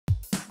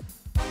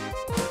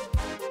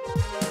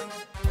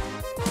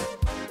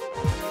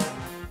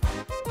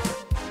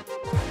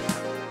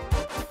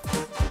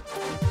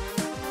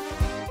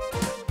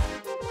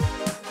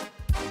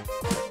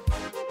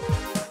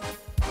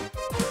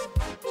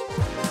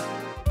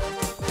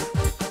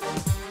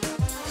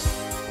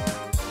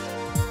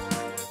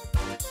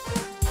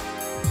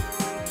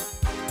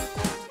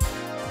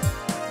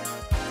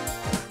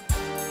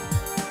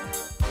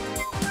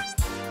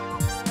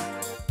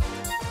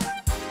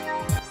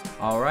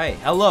All right,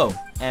 hello,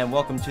 and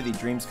welcome to the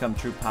Dreams Come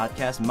True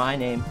podcast. My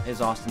name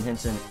is Austin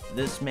Hinson.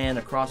 This man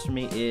across from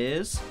me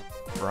is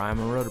Brian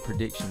Monroe, the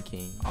Prediction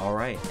King. All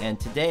right, and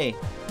today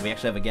we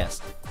actually have a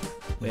guest.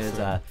 We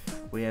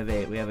have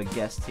a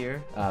guest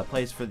here.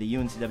 Plays for the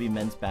UNCW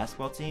men's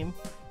basketball team.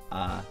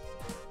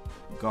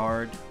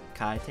 Guard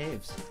Kai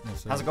Toews.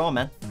 Yes, how's it going,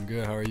 man? I'm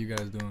good. How are you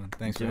guys doing?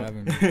 Thanks for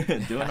having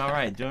me. Doing all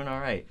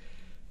right.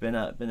 Been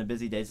a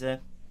busy day today?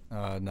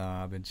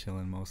 Nah, I've been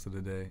chilling most of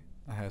the day.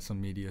 I had some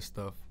media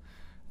stuff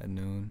at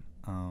noon,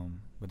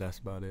 but that's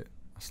about it.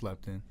 I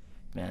slept in.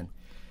 Man,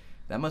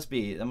 that must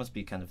be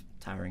kind of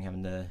tiring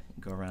having to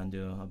go around and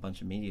do a bunch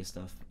of media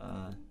stuff.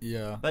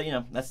 Yeah. But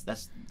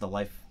that's the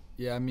life.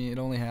 Yeah, I mean, it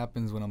only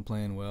happens when I'm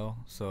playing well.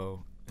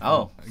 So.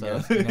 I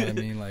guess, you know what I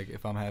mean? Like,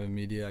 if I'm having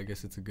media, I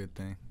guess it's a good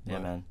thing. Yeah,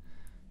 but, man.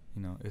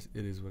 You know, it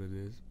is what it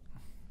is.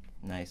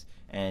 Nice.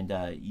 And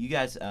you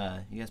guys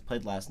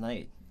played last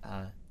night.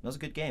 That was a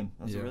good game.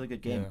 That was a really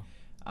good game.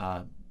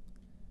 Yeah.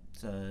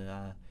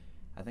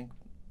 I think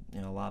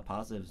a lot of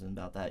positives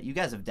about that. You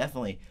guys have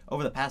definitely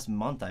over the past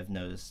month, I've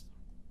noticed,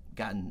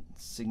 gotten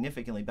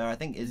significantly better. I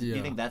think do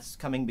you think that's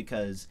coming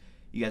because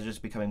you guys are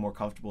just becoming more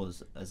comfortable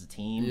as a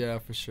team? Yeah,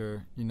 for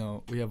sure. You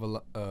know, we have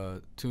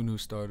two new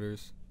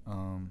starters.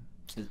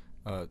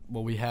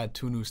 We had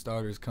two new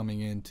starters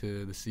coming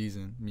into the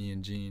season, me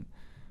and Gene,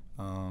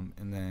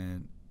 and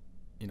then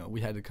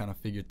we had to kind of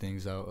figure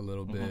things out a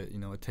little bit.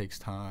 It takes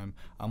time.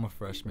 I'm a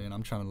freshman.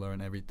 I'm trying to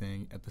learn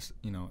everything at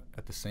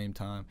the same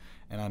time,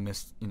 and I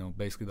missed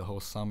basically the whole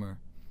summer.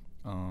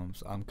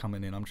 So I'm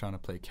coming in. I'm trying to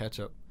play catch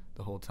up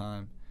the whole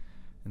time,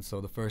 and so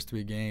the first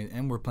 3 games,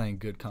 and we're playing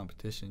good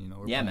competition.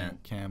 We're playing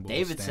Campbell,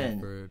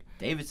 Stanford.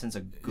 Davidson's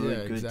a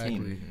good exactly.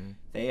 team.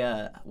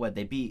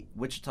 They beat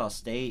Wichita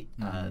State.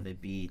 They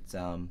beat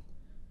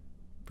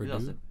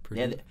Purdue.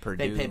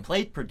 They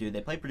played Purdue.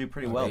 They played Purdue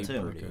pretty well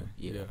too. Okay.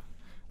 Yeah.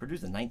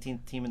 Purdue's the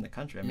 19th team in the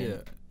country. I mean,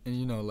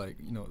 and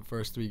the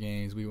first 3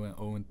 games we went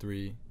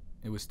 0-3.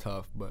 It was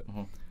tough, but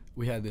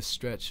we had this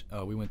stretch.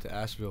 We went to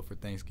Asheville for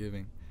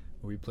Thanksgiving,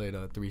 where we played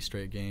 3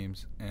 straight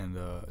games, and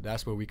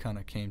that's where we kind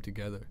of came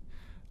together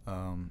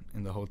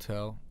in the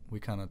hotel. We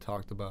kind of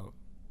talked about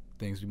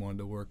things we wanted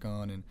to work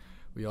on, and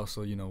we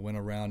also went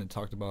around and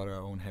talked about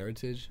our own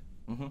heritage,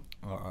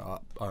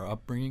 our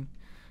upbringing,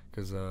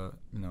 because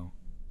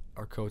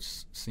our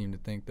coach seemed to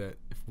think that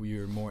if we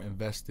were more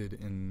invested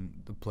in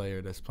the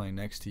player that's playing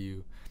next to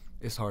you,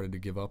 it's harder to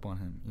give up on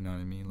him. You know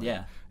what I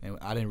mean? And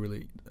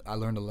I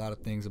learned a lot of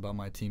things about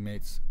my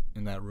teammates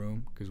in that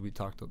room because we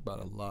talked about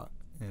a lot.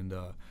 And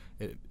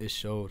it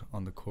showed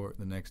on the court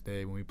the next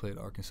day when we played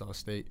Arkansas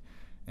State.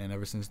 And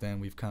ever since then,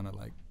 we've kind of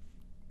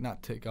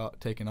not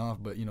taken off,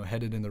 but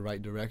headed in the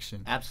right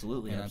direction.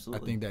 Absolutely, and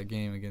absolutely. I think that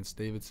game against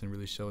Davidson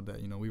really showed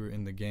that we were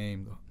in the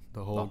game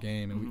the whole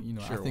game, and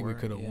we, I think we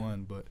could have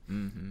won, but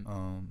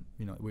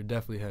we're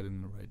definitely headed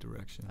in the right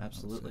direction.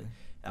 Absolutely.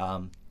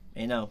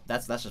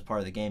 That's just part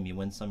of the game. You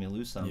win some, you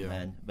lose some,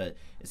 man. But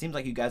it seems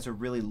like you guys are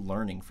really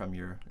learning from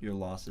your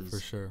losses.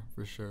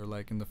 For sure.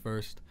 Like in the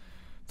first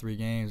 3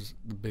 games,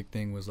 the big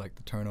thing was like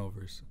the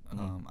turnovers.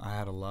 I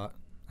had a lot.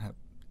 I had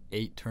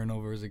 8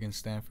 turnovers against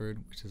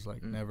Stanford, which has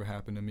never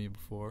happened to me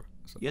before.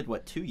 So you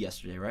had 2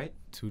 yesterday, right?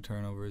 2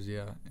 turnovers,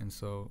 yeah. And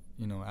so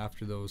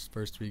after those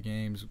first 3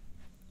 games,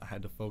 I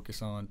had to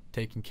focus on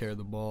taking care of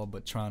the ball,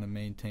 but trying to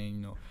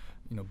maintain,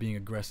 being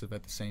aggressive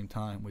at the same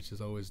time, which is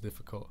always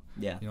difficult.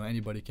 Yeah.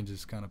 Anybody can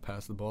just kind of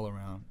pass the ball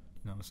around,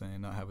 what I'm saying,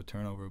 not have a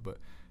turnover. But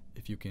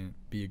if you can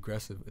be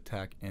aggressive,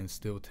 attack, and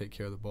still take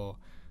care of the ball,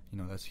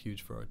 that's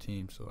huge for our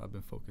team. So I've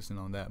been focusing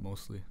on that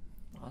mostly.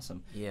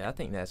 Awesome. Yeah, I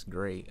think that's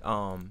great.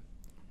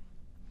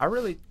 I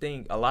really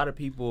think a lot of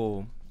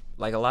people,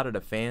 like a lot of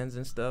the fans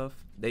and stuff,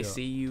 they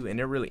see you and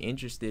they're really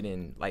interested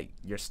in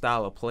your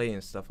style of play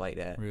and stuff like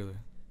that. Really?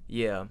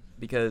 Yeah,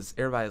 because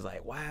everybody's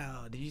like,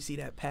 wow, did you see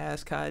that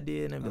pass Kai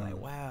did? And I'd be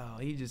like, wow,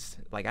 he just,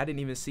 I didn't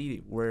even see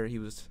where he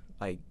was,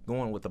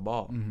 going with the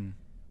ball. Mm-hmm.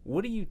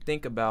 What do you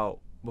think about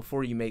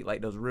before you make,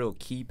 those real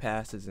key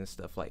passes and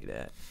stuff like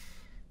that?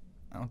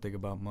 I don't think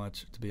about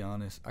much, to be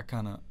honest.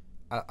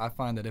 I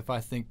find that if I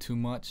think too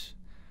much,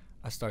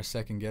 I start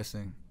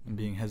second-guessing and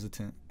being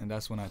hesitant, and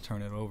that's when I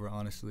turn it over,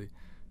 honestly.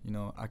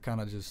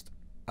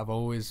 I've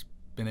always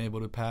been able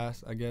to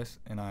pass, I guess,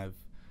 and I've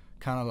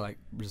kind of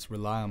just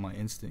rely on my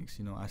instincts.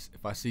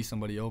 If I see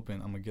somebody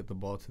open, I'm gonna get the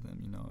ball to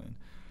them. And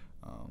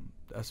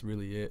that's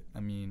really it.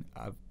 I mean,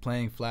 I'm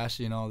playing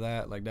flashy and all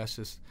that. That's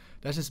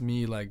just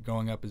me.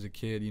 Growing up as a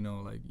kid,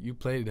 you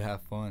play to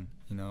have fun.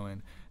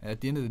 And at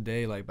the end of the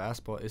day,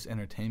 basketball is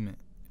entertainment.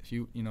 If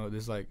you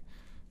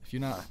if you're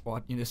not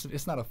watching,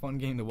 it's not a fun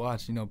game to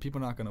watch. People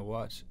are not gonna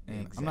watch.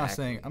 And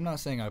exactly. I'm not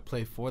saying I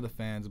play for the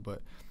fans,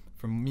 but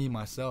for me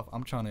myself,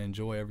 I'm trying to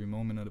enjoy every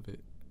moment of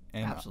it.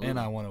 And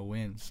I want to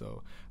win,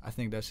 so I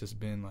think that's just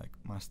been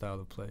my style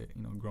of play,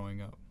 growing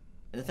up.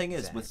 And the thing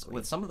is,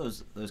 with some of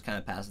those kind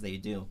of passes that you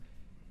do,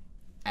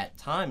 at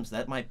times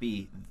that might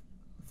be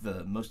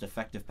the most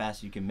effective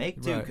pass you can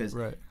make too, because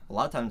a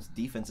lot of times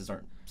defenses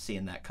aren't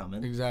seeing that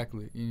coming.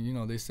 Exactly.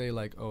 They say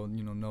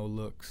no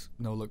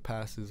look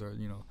passes, or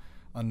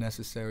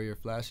unnecessary or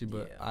flashy,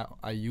 but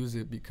I use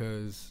it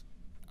because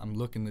I'm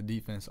looking the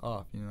defense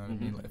off. You know what I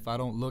mean? Like, if I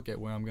don't look at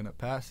where I'm gonna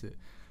pass it,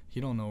 he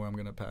don't know where I'm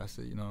gonna pass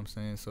it. You know what I'm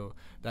saying? So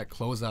that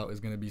closeout is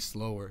gonna be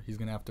slower. He's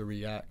gonna have to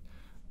react.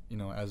 You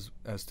know,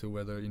 as to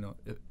whether, you know,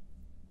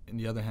 in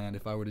the other hand,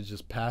 if I were to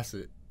just pass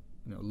it,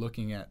 you know,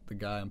 looking at the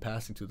guy I'm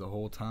passing to the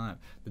whole time,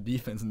 the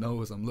defense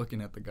knows I'm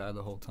looking at the guy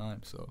the whole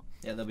time. So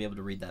yeah, they'll be able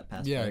to read that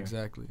pass. Yeah, player.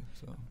 exactly.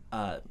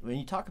 So when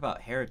you talk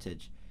about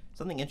heritage,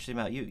 something interesting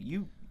about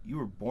you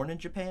were born in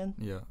Japan.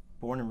 Yeah.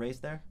 Born and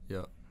raised there.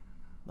 Yeah.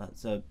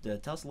 So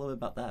tell us a little bit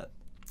about that.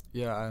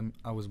 Yeah,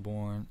 I was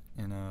born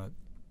in a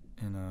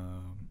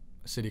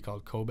city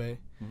called Kobe.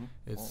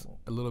 It's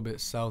a little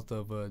bit south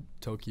of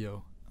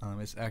Tokyo.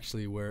 It's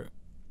actually where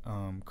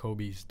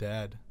Kobe's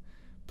dad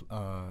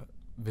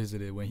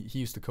visited when he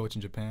used to coach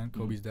in Japan.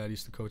 Kobe's dad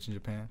used to coach in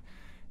Japan,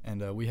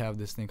 and we have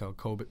this thing called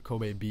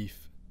Kobe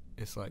beef.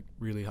 It's like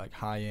really like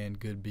high-end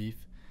good beef,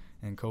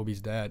 and Kobe's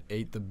dad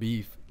ate the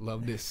beef,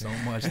 loved it so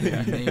much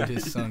that he named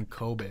his son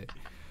Kobe.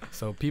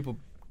 So people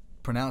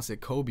pronounce it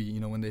Kobe, you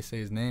know, when they say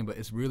his name, but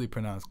it's really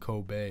pronounced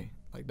Kobe.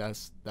 Like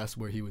that's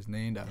where he was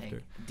named after.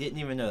 Dang. Didn't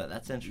even know that.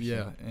 That's interesting.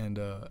 Yeah, and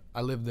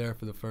I lived there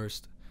for the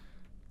first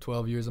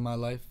 12 years of my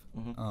life.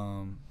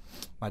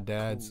 My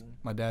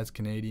dad's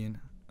Canadian.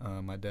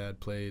 My dad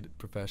played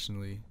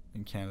professionally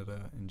in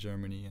Canada and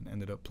Germany and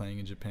ended up playing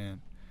in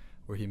Japan,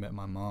 where he met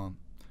my mom,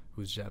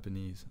 who's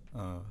Japanese.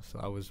 So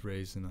I was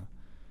raised in a,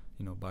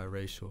 you know,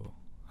 biracial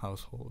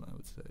household, I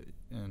would say.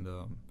 And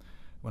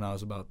when I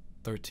was about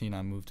 13,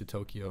 I moved to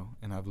Tokyo,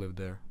 and I've lived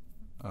there.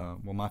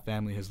 Well, my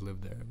family has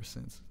lived there ever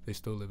since. They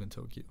still live in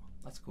Tokyo.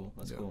 That's cool.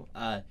 That's cool.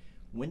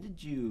 When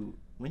did you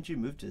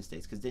move to the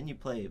States? Because didn't you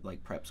play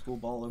like prep school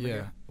ball over here?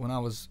 Yeah, when I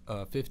was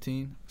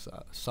 15,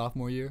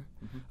 sophomore year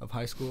of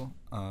high school,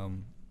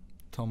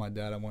 told my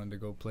dad I wanted to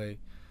go play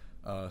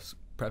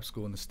prep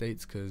school in the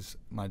States because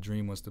my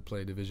dream was to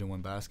play Division I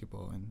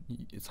basketball,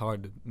 and it's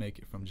hard to make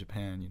it from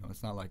Japan. You know,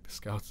 it's not like the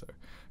scouts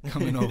are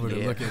coming over to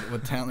look at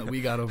what talent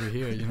we got over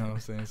here. You know what I'm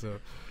saying? So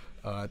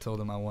I told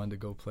them I wanted to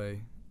go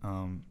play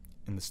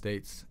in the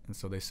States, and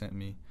so they sent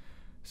me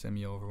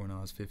over when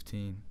I was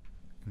 15.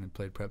 And then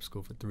played prep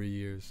school for 3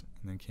 years,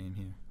 and then came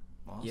here.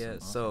 Awesome. Yeah,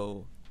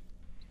 so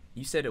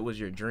you said it was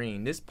your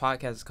dream. This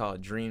podcast is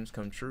called Dreams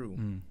Come True.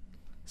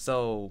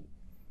 So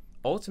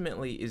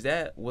ultimately,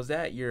 was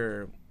that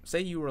your,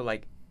 say you were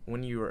like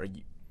when you were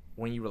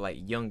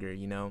like younger,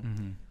 you know,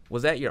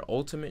 was that your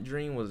ultimate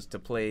dream, was to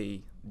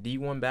play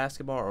D1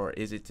 basketball, or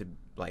is it to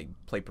like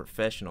play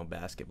professional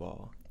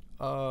basketball?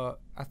 I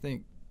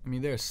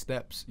mean there are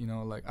steps, you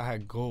know, like I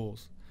had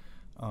goals.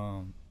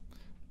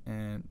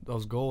 And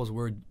those goals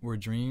were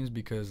dreams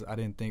because I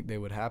didn't think they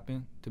would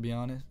happen, to be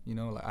honest. You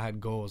know, like I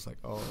had goals like,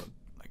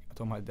 like I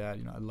told my dad,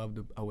 you know,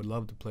 I would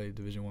love to play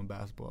Division I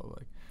basketball,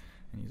 like,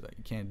 and he's like,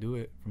 you can't do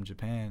it from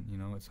Japan, you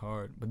know, it's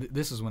hard. But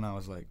this is when I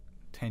was like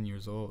 10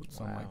 years old,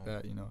 something like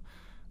that, you know.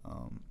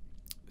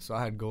 So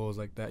I had goals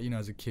like that, you know,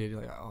 as a kid,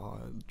 you're like, I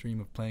dream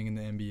of playing in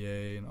the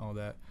NBA and all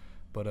that.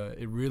 But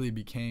it really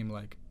became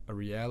like a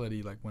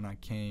reality, like when I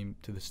came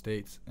to the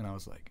States, and I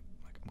was like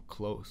I'm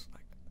close,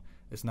 like.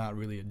 It's not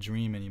really a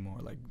dream anymore.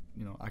 Like,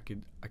 you know, I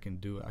can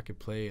do it. I could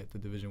play at the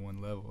Division I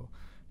level.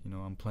 You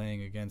know, I'm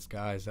playing against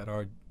guys that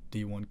are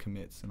D1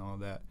 commits and all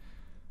that.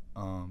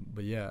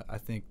 But yeah, I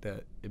think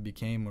that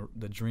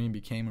the dream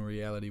became a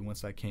reality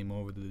once I came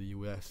over to the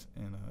U.S.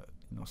 and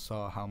you know,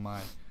 saw how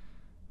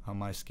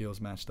my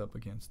skills matched up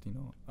against, you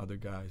know, other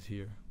guys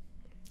here.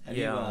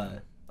 Yeah.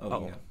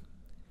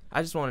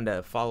 I just wanted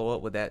to follow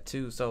up with that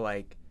too. So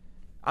like,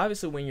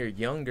 obviously, when you're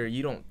younger,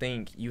 you don't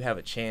think you have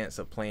a chance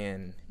of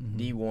playing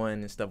D1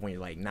 and stuff when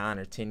you're like 9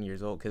 or 10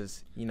 years old,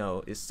 because, you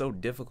know, it's so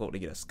difficult to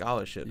get a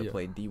scholarship to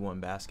play D1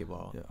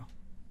 basketball. Yeah.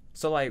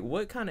 So, like,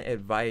 what kind of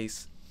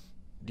advice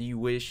do you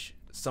wish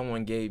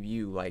someone gave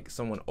you, like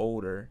someone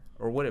older,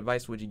 or what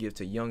advice would you give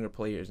to younger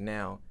players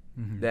now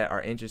that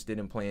are interested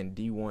in playing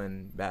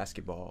D1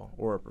 basketball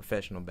or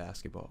professional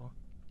basketball?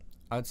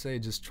 I'd say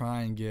just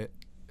try and get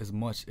as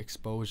much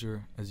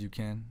exposure as you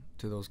can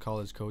to those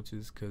college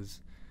coaches, because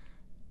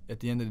at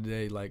the end of the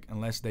day, like,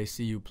 unless they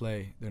see you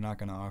play, they're not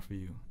going to offer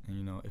you. And,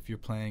 you know, if you're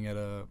playing at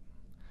a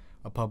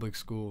public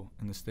school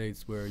in the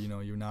States where, you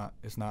know,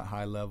 it's not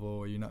high level,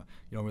 or you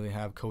don't really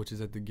have coaches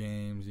at the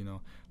games, you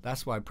know,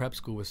 that's why prep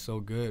school was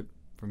so good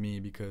for me,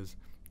 because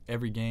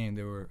every game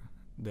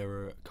there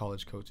were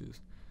college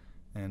coaches.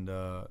 And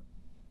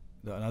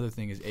another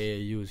thing is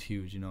AAU is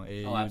huge, you know.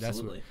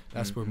 AAU,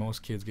 that's where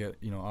most kids get,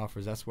 you know,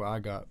 offers. That's where I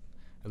got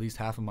at least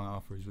half of my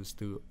offers was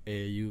through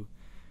AAU.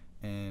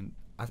 And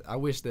I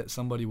wish that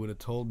somebody would have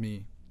told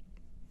me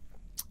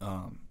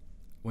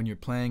when you're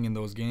playing in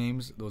those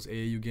games, those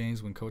AAU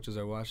games, when coaches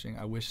are watching,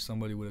 I wish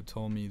somebody would have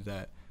told me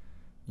that,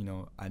 you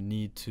know, I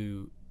need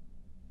to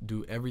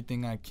do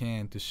everything I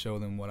can to show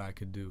them what I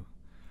could do.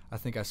 I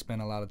think I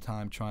spent a lot of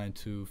time trying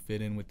to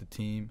fit in with the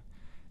team,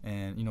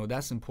 and, you know,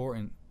 that's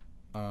important.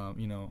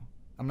 You know,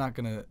 I'm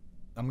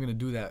gonna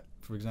do that,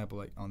 for example,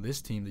 like on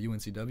this team, the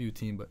UNCW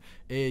team, but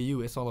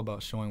AAU, it's all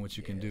about showing what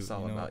you can do. It's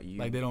all about you.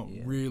 Like, they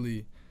don't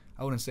really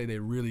I wouldn't say they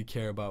really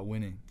care about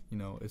winning. You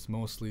know, it's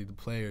mostly the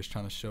players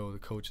trying to show the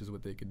coaches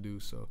what they could do.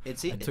 So it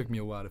took me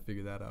a while to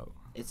figure that out.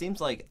 It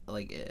seems like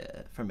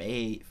from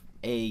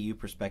AAU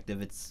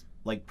perspective, it's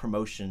like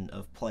promotion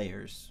of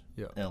players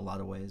in a lot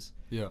of ways.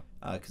 Yeah.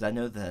 Because I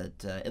know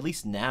that at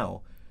least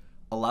now,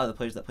 a lot of the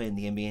players that play in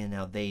the NBA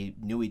now, they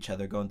knew each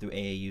other going through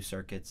AAU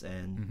circuits,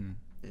 and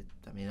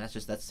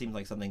that seems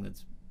like something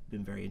that's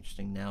been very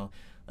interesting now.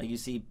 Like you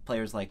see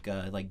players like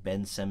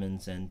Ben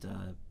Simmons and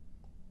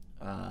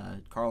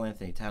Karl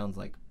Anthony Towns,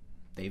 like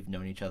they've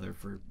known each other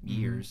for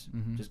years,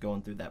 just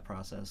going through that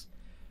process.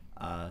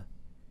 Man.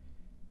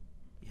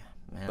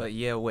 But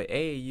yeah, with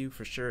AAU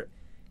for sure,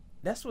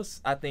 that's what's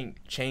I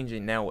think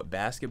changing now with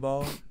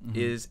basketball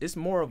is it's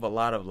more of a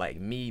lot of like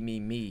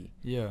me.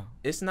 Yeah.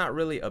 It's not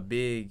really a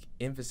big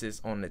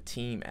emphasis on the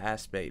team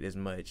aspect as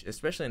much,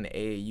 especially in the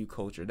AAU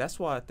culture. That's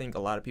why I think a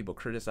lot of people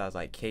criticize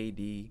like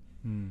KD.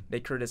 They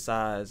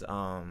criticize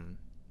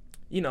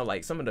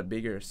like some of the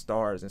bigger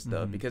stars and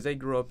stuff because they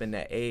grew up in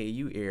that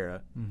AAU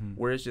era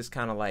where it's just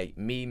kind of like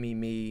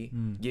me,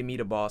 give me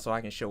the ball so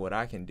I can show what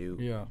I can do.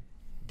 Yeah.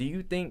 Do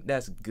you think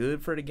that's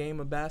good for the game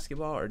of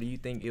basketball, or do you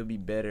think it would be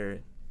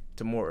better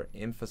to more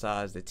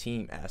emphasize the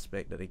team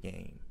aspect of the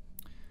game?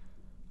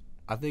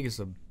 I think it's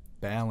a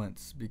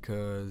balance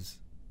because,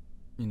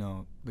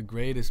 the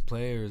greatest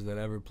players that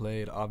ever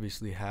played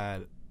obviously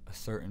had a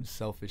certain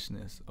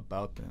selfishness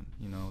about them.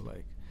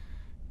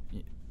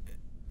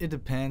 It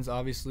depends,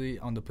 obviously,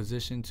 on the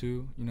position,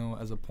 too.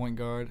 As a point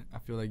guard, I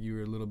feel like you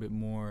were a little bit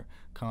more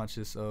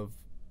conscious of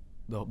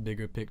the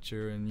bigger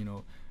picture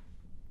and,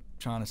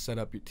 trying to set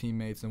up your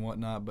teammates and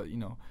whatnot. But,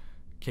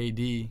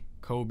 KD,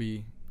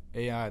 Kobe,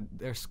 AI,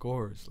 they're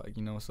scorers,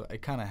 so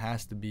it kind of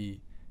has to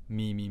be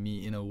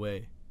me in a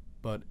way.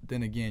 But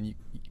then again, you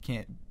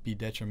can't be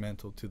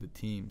detrimental to the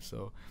team.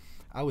 So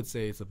I would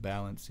say it's a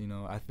balance.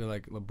 I feel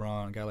like a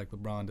guy like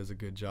LeBron does a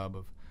good job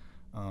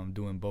of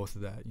doing both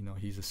of that.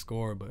 He's a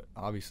scorer, but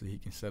obviously he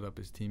can set up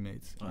his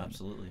teammates. Oh,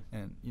 absolutely.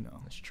 And,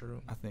 that's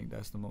true. I think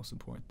that's the most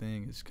important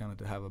thing is kind of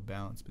to have a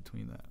balance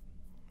between that.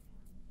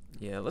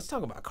 Yeah, let's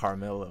talk about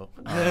Carmelo.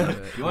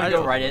 You want to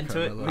go right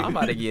into it? I'm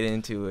about to get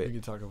into it. We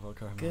can talk about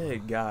Carmelo.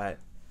 Good God.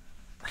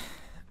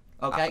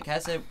 Okay, can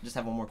I just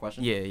have one more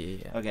question? Yeah.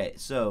 Okay,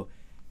 so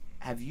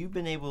have you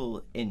been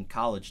able in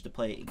college to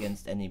play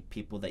against any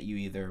people that you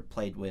either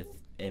played with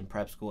in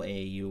prep school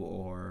AAU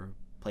or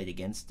played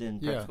against in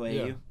prep school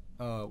AAU?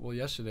 Well,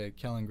 yesterday,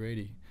 Kellen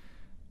Grady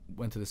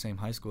went to the same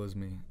high school as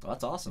me. Oh,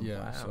 that's awesome.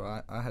 Yeah, wow.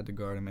 So I had to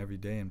guard him every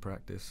day in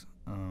practice.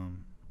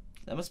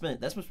 That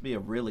must be a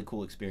really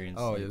cool experience.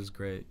 Oh, it was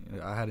great.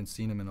 I hadn't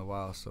seen him in a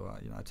while, so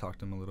I talked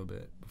to him a little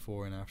bit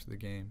before and after the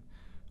game.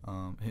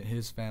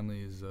 His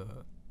family is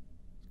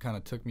kind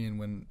of took me in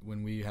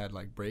when we had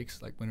like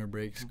breaks, like winter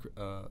breaks,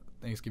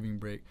 Thanksgiving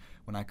break.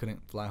 When I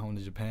couldn't fly home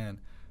to Japan,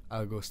 I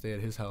would go stay at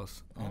his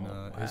house.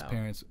 And his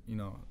parents,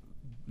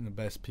 the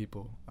best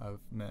people I've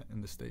met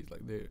in the States.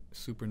 Like, they're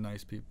super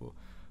nice people.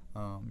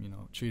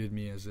 Treated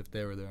me as if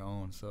they were their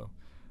own. So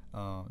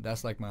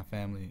that's like my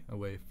family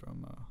away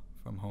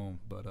from home.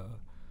 But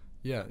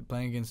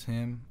playing against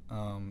him,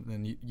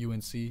 then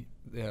UNC,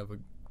 they have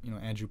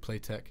Andrew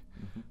Playtech,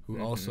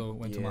 who also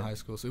went to my high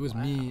school. So it was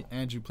me,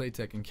 Andrew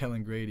Playtech, and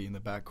Kellen Grady in the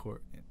backcourt.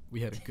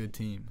 We had a good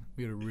team.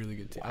 We had a really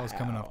good team. I was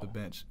coming off the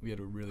bench. We had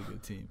a really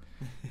good team,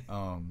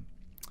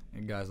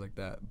 and guys like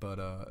that.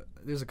 But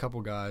there's a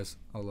couple guys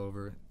all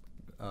over.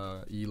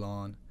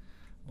 Elon,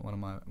 one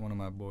of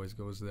my boys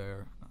goes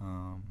there.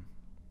 I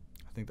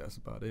think that's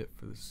about it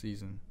for the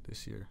season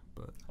this year.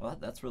 But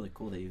that's really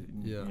cool that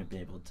you've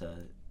been able to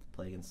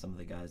play against some of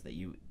the guys that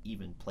you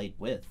even played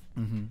with.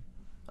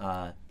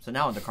 So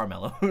now on to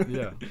Carmelo.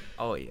 Yeah.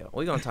 Oh, yeah.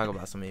 We're going to talk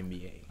about some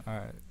NBA. All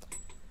right.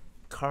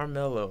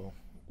 Carmelo,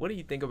 what do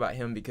you think about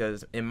him?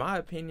 Because, in my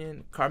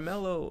opinion,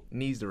 Carmelo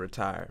needs to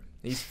retire.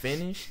 He's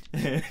finished.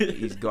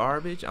 He's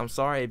garbage. I'm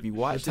sorry if you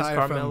watch this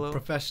Carmelo. From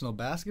professional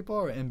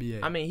basketball or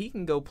NBA? I mean, he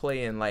can go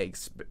play in,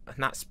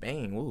 not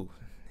Spain. Woo.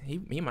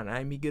 He might not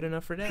even be good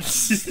enough for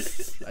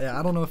that. Yeah,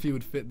 I don't know if he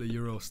would fit the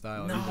Euro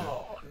style either.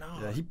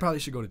 No. Yeah, he probably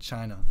should go to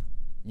China.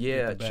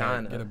 Yeah,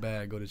 China. Get a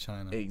bag, go to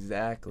China.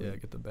 Exactly. Yeah,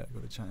 get the bag, go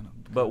to China.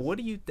 But what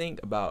do you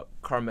think about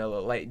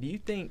Carmelo? Do you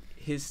think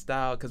his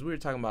style, because we were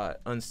talking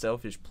about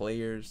unselfish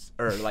players,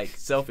 or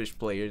selfish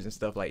players and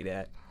stuff like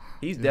that.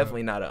 He's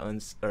definitely not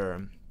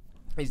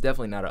he's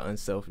definitely not an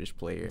unselfish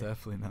player.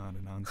 Definitely not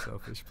an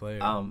unselfish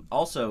player.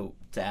 Also,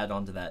 to add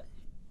on to that,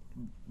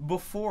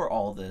 before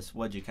all this,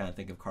 what did you kind of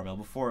think of Carmelo?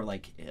 Before,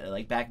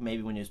 back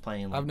maybe when he was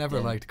playing. I've never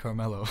liked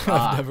Carmelo.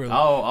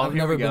 I've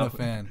never been a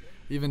fan.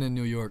 Even in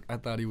New York, I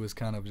thought he was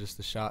kind of just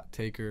a shot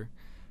taker.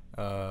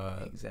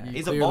 Exactly.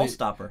 He's a ball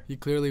stopper. He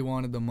clearly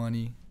wanted the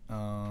money.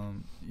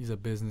 He's a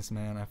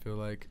businessman, I feel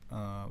like.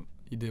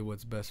 He did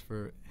what's best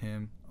for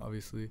him,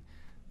 obviously.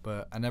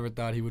 But I never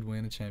thought he would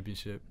win a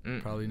championship.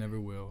 Probably never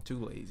will. Too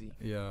lazy.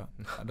 Yeah.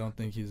 I don't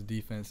think his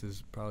defense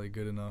is probably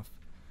good enough.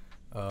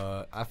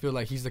 I feel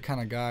like he's the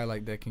kind of guy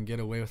that can get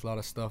away with a lot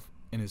of stuff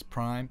in his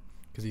prime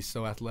because he's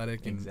so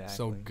athletic and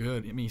so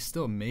good. I mean, he's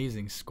still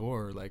amazing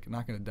scorer.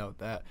 Not going to doubt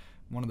that.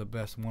 one of the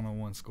best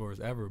one-on-one scorers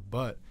ever,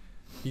 but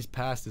he's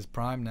past his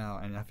prime now,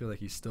 and I feel like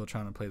he's still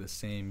trying to play the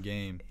same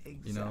game.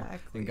 Exactly. You know,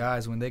 and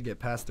guys, when they get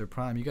past their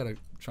prime, you got to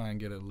try and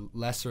get a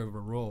lesser of a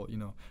role. You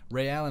know,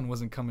 Ray Allen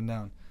wasn't coming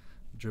down,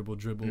 dribble,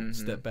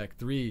 step back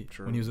three.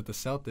 True. When he was at the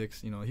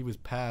Celtics, you know, he was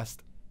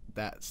past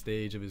that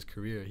stage of his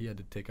career. He had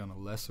to take on a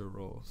lesser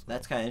role. So.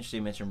 That's kind of interesting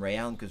you mentioned Ray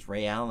Allen, because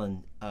Ray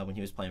Allen, when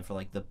he was playing for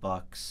like the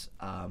Bucks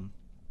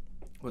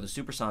or the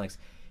Supersonics,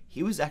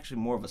 he was actually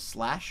more of a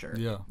slasher.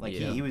 Yeah. Like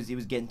he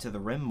was getting to the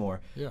rim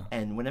more. Yeah.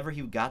 And whenever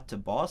he got to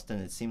Boston,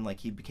 it seemed like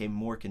he became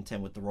more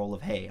content with the role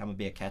of, hey, I'm gonna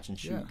be a catch and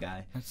shoot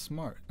guy. That's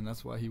smart, and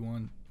that's why he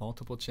won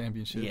multiple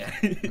championships. Yeah.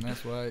 And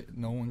that's why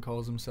no one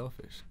calls him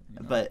selfish.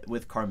 You know? But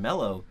with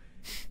Carmelo,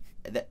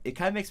 it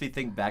kind of makes me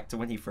think back to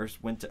when he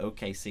first went to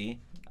OKC,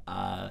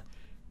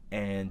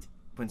 and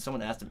when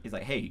someone asked him, he's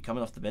like, "Hey, you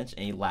coming off the bench?"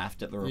 And he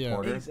laughed at the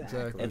reporter. Yeah,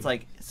 exactly. It's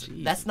like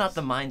that's not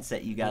the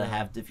mindset you gotta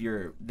have if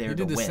you're there to win.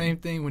 He did the same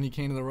thing when he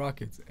came to the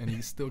Rockets, and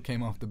he still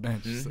came off the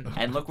bench. So.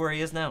 And look where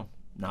he is now,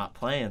 not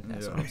playing.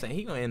 That's what I'm saying.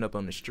 He's gonna end up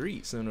on the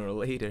street sooner or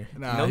later.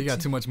 Nah, he got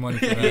too much money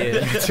for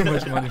that. He got too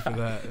much money for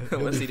that.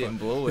 Unless he didn't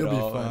blow it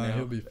all.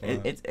 He'll be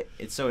fine.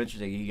 It's so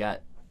interesting. You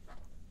got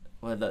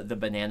the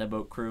Banana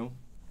Boat crew.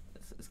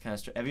 It's kind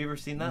of have you ever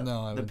seen that?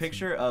 No, I haven't. The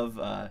picture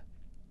of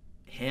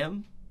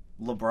him,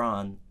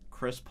 LeBron,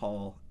 Chris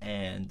Paul,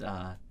 and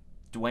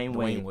Dwayne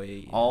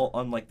Wade all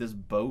on like this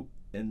boat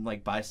and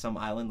like by some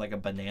island, like a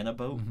banana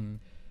boat. Mm-hmm.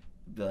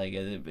 Like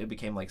it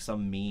became like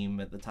some meme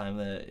at the time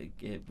that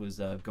it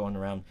was going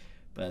around.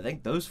 But I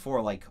think those four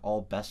are like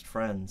all best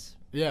friends.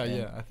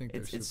 Yeah. I think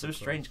it's so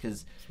strange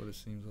because that's what it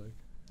seems like.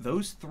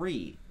 Those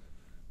three,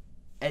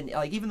 and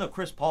like even though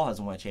Chris Paul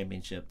hasn't won a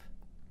championship,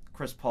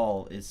 Chris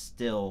Paul is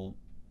still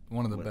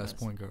one of the best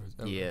point guards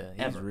ever. Yeah,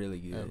 he's really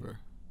good.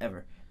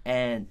 Ever.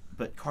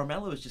 But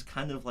Carmelo is just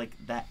kind of like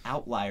that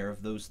outlier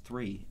of those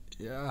three.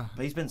 Yeah.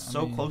 But he's been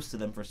so close to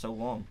them for so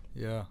long.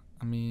 Yeah.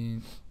 I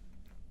mean,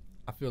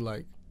 I feel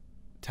like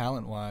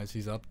talent-wise,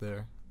 he's up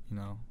there, you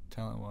know,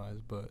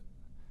 but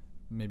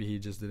maybe he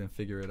just didn't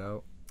figure it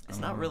out. It's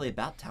not really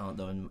about talent,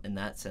 though, in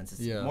that sense.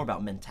 It's more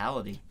about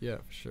mentality. Yeah,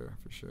 for sure.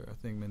 I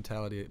think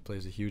mentality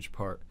plays a huge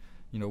part.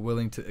 You know,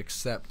 willing to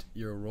accept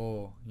your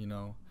role, you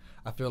know.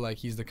 I feel like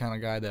he's the kind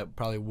of guy that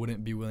probably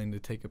wouldn't be willing to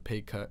take a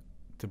pay cut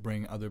to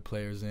bring other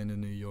players in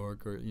New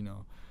York, or, you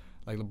know,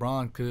 like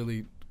LeBron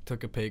clearly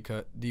took a pay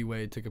cut,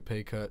 D-Wade took a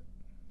pay cut,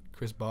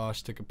 Chris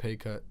Bosh took a pay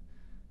cut,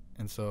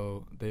 and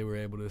so they were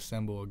able to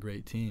assemble a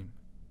great team.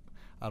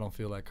 I don't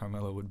feel like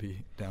Carmelo would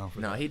be down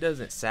for that. No, he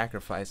doesn't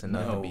sacrifice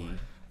enough to be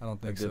I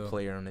don't think a good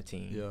player on the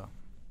team. Yeah.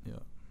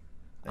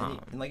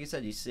 And like you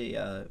said, you see,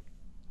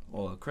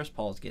 Chris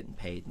Paul's getting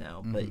paid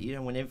now, but, you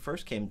know, when it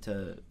first came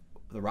to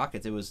the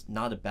Rockets, it was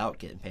not about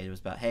getting paid. It was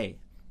about, hey,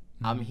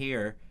 I'm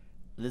here.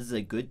 This is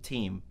a good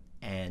team,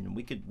 and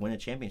we could win a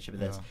championship with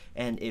this.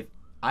 And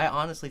I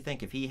honestly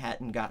think if he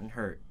hadn't gotten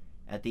hurt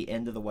at the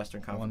end of the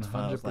Western Conference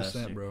Finals last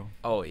year, bro.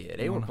 Oh yeah,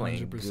 they were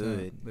playing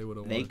good.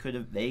 They could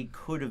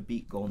have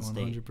beat Golden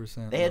 100%,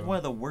 State. They had one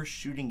of the worst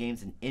shooting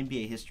games in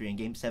NBA history in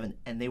Game 7,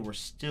 and they were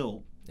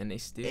still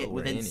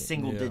within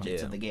single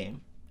digits of the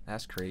game.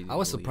 That's crazy. I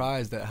was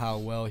surprised at how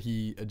well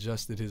he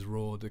adjusted his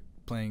role to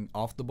playing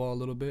off the ball a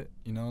little bit.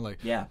 You know,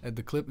 like in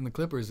the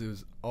Clippers, it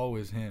was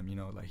always him. You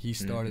know, like he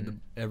started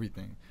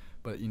everything.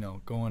 But, you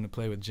know, going to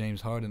play with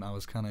James Harden, I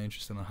was kind of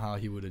interested in how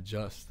he would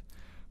adjust.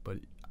 But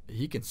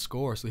he can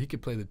score, so he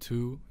could play the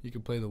 2, he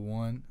could play the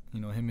 1. You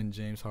know, him and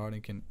James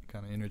Harden can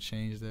kind of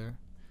interchange there.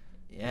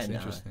 Yeah,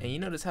 interesting. And you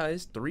notice how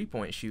his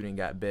 3-point shooting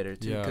got better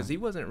too, because he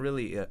wasn't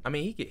really. I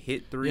mean, he could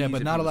hit threes. Yeah,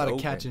 but not a lot of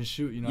catch and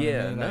shoot. You know, what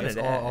I mean? None it's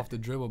of that. all off the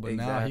dribble. But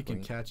now he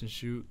can catch and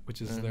shoot,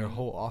 which is their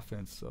whole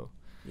offense. So.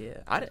 Yeah,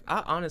 I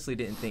honestly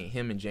didn't think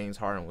him and James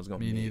Harden was gonna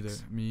be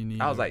mixed. Me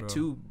neither. I was like,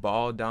 two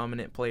ball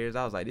dominant players.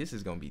 I was like, this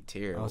is gonna be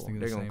terrible. I was thinking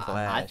They're gonna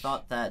clash. I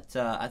thought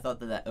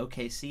that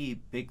OKC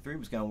big 3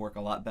 was gonna work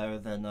a lot better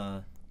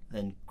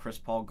than Chris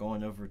Paul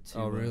going over to.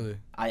 Oh really?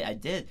 I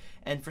did,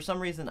 and for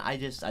some reason I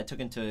took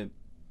into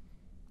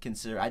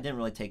consider. I didn't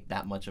really take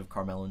that much of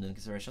Carmelo into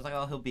consideration. I was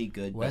like, oh, he'll be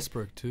good.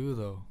 Westbrook too,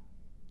 though.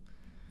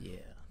 Yeah.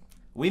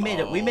 We made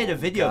a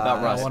video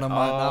about Russ.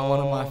 Not one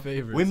of my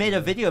favorites. We made a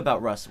video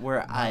about Russ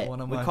where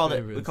we called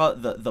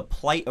it the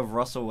plight of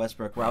Russell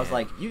Westbrook, where I was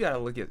like, y'all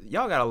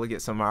gotta look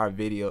at some of our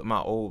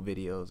old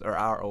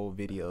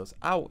videos.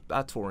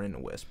 I tore into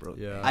Westbrook.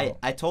 Yeah.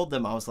 I told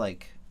them, I was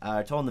like,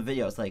 I told him the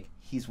video, I was like,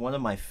 he's one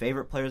of my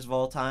favorite players of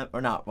all time, or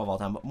not of all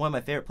time, but one of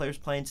my favorite players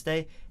playing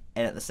today,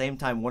 and at the same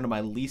time one of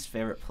my least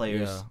favorite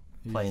players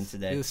playing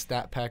today. He's a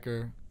stat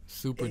packer,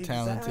 super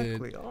talented,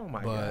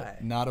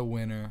 but not a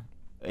winner.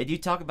 And you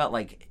talk about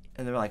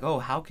and they're like, oh,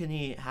 how can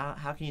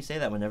you say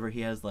that whenever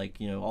he has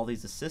all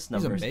these assist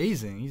numbers?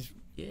 He's amazing.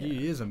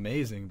 He is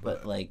amazing.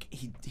 But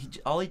he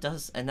all he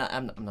does, and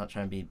I'm not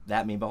trying to be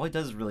that mean, but all he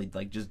does is really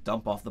just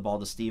dump off the ball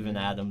to Steven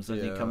Adams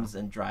as he comes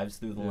and drives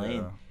through the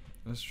lane.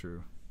 That's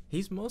true.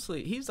 He's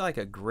like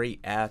a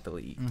great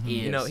athlete. Mm-hmm.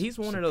 You know, he's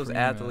one of those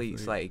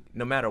athletes, like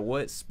no matter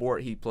what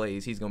sport he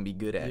plays, he's gonna be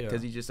good at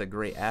because he's just a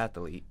great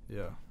athlete.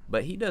 Yeah.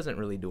 but he doesn't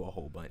really do a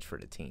whole bunch for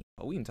the team.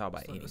 We can talk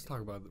about anything. Let's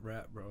talk about the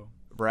rap, bro.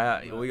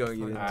 Rap, we gonna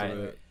get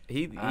into it.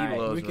 He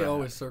loves We can rap.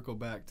 always circle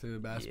back to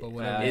basketball,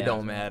 whatever. It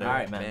don't matter, all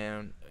right,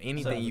 man.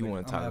 Anything you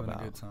want to talk having a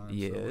about. good time,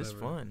 Yeah, so it's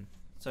whatever. fun.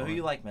 So who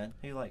you like, man?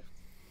 Who you like?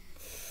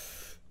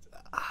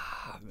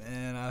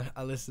 Man,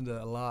 I listen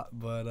to a lot,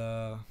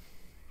 but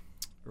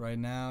right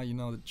now, you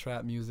know, the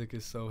trap music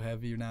is so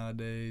heavy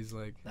nowadays.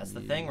 Like That's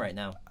the thing right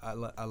now. I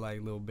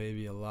like Lil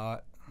Baby a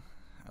lot.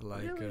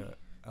 Really?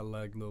 I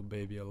like Lil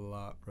Baby a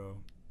lot, bro.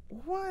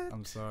 What?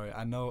 I'm sorry.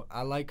 I know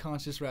I like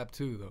conscious rap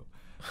too, though.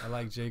 I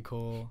like J.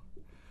 Cole.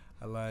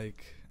 I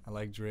like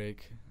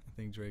Drake. I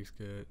think Drake's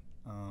good.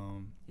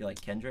 You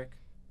like Kendrick?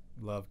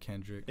 Love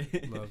Kendrick.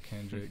 Love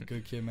Kendrick.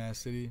 Good Kid, Mad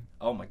City.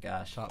 Oh my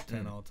gosh. Top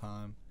 10 all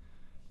time.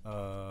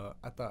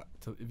 I thought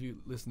if you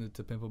listen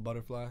to Pimp a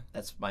Butterfly,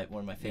 That's one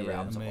of my favorite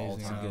albums of all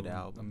amazing time. Good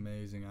album.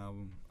 Amazing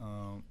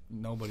album.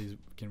 Nobody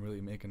can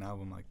really make an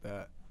album like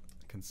that,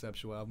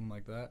 conceptual album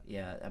like that.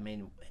 Yeah, I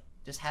mean,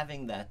 just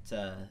having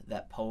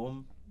that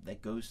poem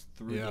that goes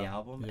through the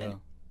album, and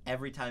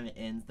every time it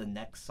ends, the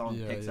next song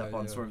picks up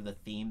on sort of the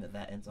theme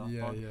that ends off on.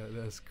 Yeah,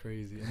 that's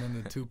crazy. And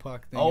then the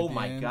Tupac thing. Oh at the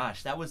my end,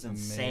 gosh, that was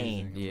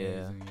insane.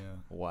 Amazing,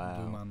 Wow.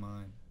 Blew my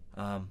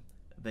mind.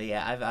 But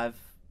yeah, I've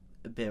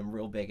been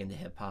real big into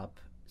hip hop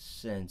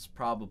since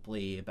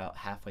probably about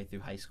halfway through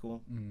high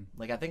school.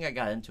 Like I think I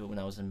got into it when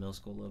I was in middle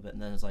school a little bit,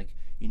 and then it's like,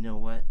 you know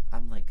what?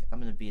 I'm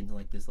gonna be into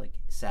like this like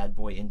sad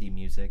boy indie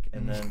music,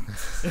 and then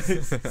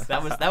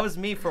that was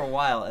me for a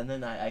while, and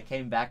then I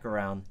came back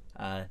around,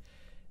 and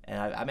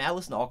I mean I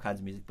listen to all kinds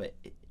of music, but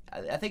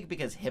I think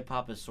because hip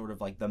hop is sort of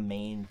like the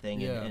main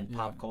thing in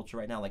pop culture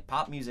right now. Like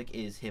pop music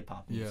is hip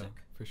hop music.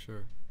 Yeah, for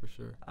sure.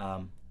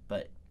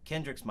 But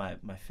Kendrick's my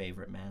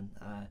favorite, man.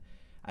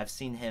 I've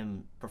seen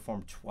him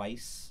perform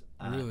twice.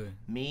 Really?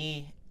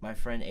 Me, my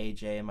friend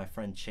AJ, and my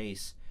friend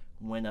Chase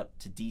went up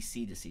to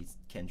DC to see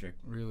Kendrick.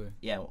 Really?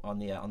 Yeah, on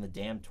the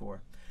Damn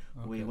tour.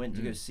 Okay. We went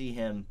to go see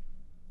him.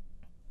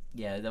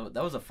 Yeah,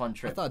 that was a fun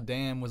trip. I thought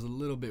Damn was a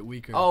little bit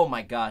weaker. Oh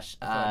my gosh,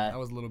 I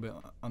was a little bit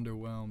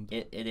underwhelmed.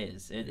 It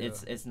is.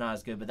 It's not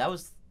as good, but that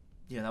was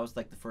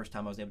like the first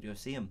time I was able to go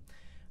see him.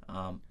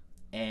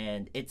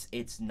 And it's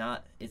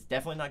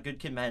definitely not Good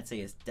Kid, Mad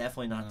City. It's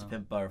definitely not To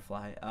Pimp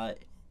Butterfly.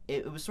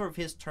 It was sort of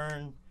his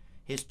turn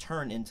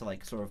into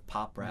like sort of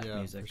pop rap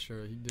music. For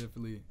sure. He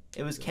definitely.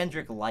 It was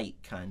Kendrick light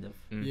kind of.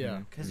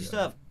 Yeah. Because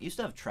you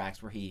still have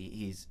tracks where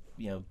he's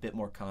a bit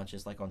more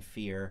conscious, like on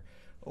Fear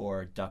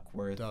or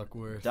Duckworth.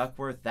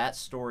 Duckworth. That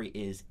story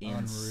is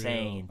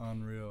insane.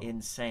 Unreal.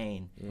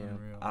 Insane. Yeah.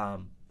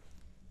 Unreal.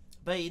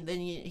 But then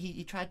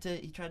he tried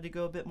to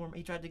go a bit more.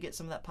 He tried to get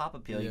some of that pop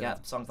appeal. You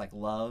got songs like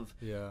Love.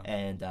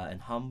 And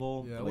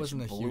Humble. Yeah, I which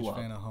wasn't a blew huge up.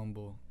 fan of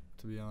Humble,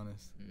 to be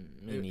honest.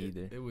 Me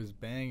neither. It was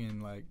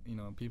banging, like,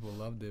 people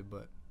loved it,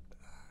 but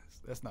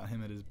that's not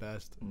him at his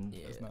best.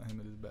 Yeah. That's not him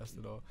at his best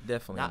at all.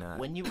 Definitely not.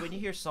 When you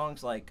hear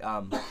songs like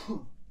How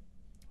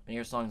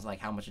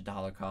Much a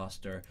Dollar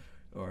Cost or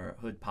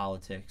Hood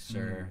Politics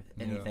or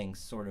anything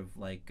sort of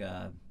like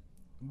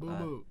Boo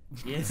boo.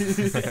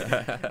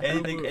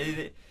 anything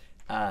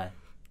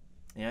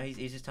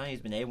he's just telling you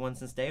he's been A1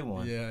 since day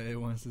one. Yeah,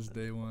 A1 since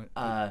day one.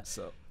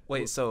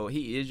 So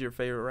he is your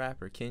favorite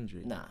rapper,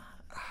 Kendrick? Nah.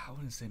 I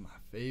wouldn't say my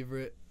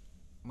favorite.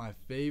 My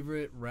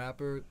favorite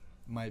rapper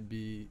might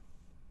be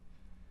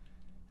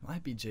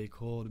J.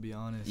 Cole, to be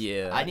honest.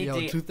 Yeah. I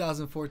need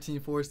 2014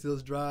 Forest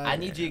Hills Drive. I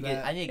need to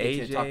get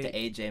you to talk to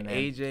AJ, man.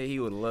 AJ, he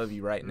would love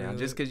you right now. Really?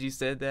 Just because you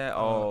said that.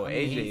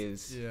 AJ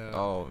is. Yeah.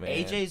 Oh man.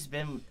 AJ's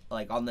been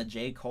like on the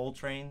J. Cole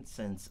train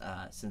since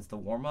the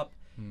warm up.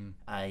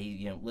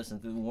 He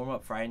listened through the warm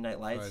up Friday Night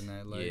Lights.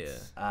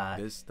 Yeah.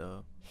 Good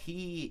stuff.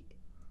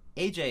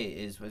 AJ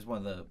is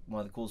one of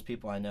the coolest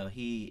people I know.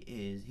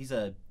 He's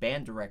a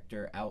band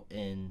director out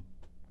in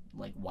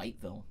like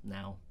Whiteville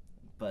now,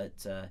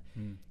 but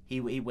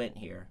he went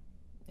here,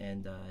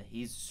 and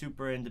he's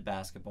super into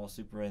basketball,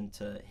 super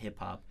into hip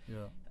hop.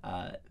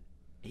 Yeah.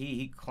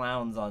 He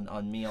clowns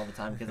on me all the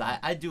time because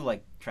I do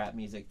like trap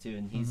music too,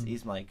 and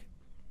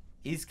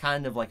he's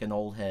kind of like an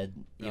old head,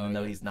 even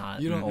though he's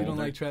not. You don't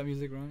like trap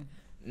music, Ryan?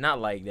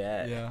 Not like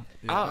that. Yeah.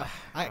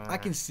 I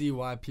can see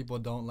why people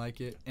don't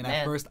like it. And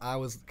at first I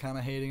was kind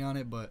of hating on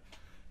it, but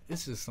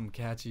it's just some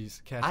catchy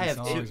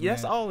songs.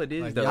 That's all it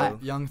is, like though.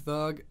 Young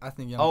Thug, I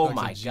think Young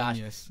Thug's a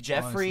genius.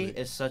 Jeffrey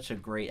honestly. is such a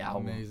great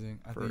album.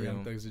 Amazing. I think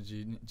Young Thug's a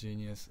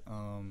genius.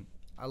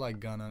 I like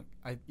Gunna.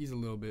 He's a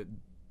little bit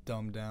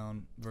dumbed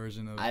down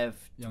version of. I have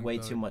Young way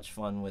Thug. too much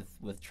fun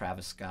with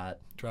Travis Scott.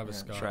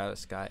 Travis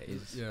Scott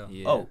is. Yeah.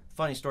 Oh,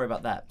 funny story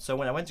about that. So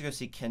when I went to go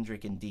see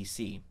Kendrick in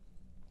D.C.,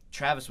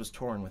 Travis was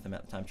touring with him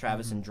at the time.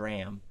 Travis and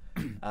Dram.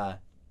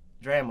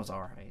 Dram was all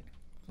right.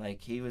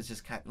 Like he was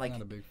just kind of like.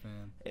 Not a big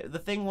fan. The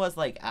thing was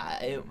like,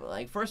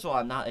 first of all,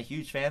 I'm not a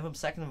huge fan of him.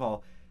 Second of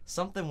all,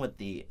 something with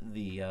the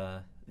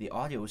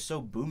audio was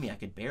so boomy I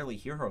could barely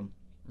hear him.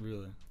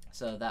 Really.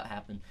 So that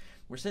happened.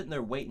 We're sitting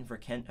there waiting for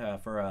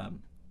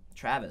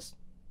Travis,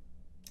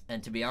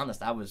 and to be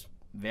honest, I was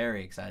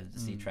very excited to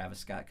see Travis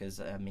Scott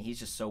because he's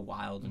just so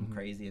wild and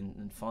crazy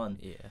and fun.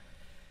 Yeah.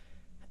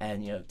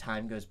 And,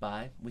 time goes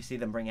by. We see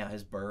them bring out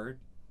his bird,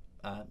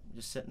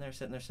 just sitting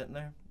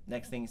there.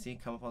 Next thing you see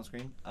come up on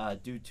screen,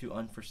 due to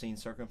unforeseen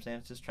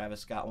circumstances,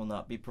 Travis Scott will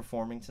not be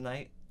performing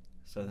tonight.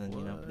 So then,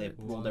 they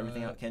rolled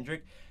everything out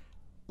Kendrick.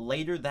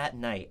 Later that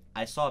night,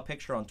 I saw a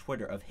picture on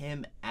Twitter of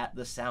him at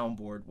the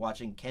soundboard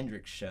watching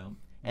Kendrick's show.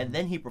 And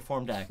then he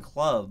performed at a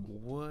club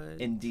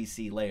in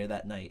D.C. later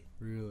that night.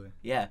 Really?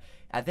 Yeah.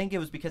 I think it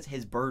was because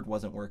his bird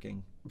wasn't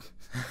working.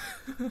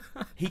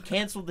 He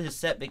canceled his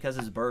set because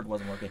his bird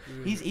wasn't working.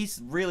 He's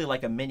really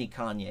like a mini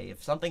Kanye.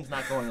 If something's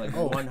not going like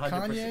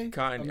 100%.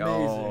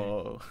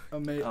 Kanye?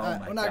 Amazing.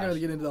 I'm not going to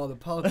get into all the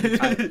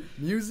politics.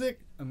 Music?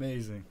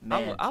 Amazing.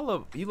 I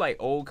love, you like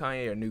old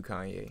Kanye or new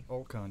Kanye?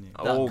 Old Kanye.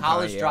 The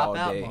College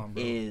Dropout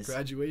is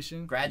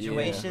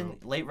Graduation,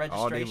 late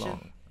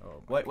registration.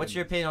 What's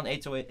your opinion on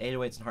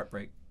 808s and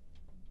Heartbreak?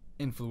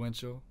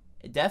 Influential.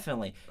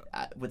 Definitely.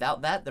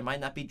 Without that, there might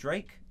not be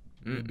Drake.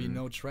 There'd be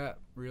no trap,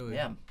 really.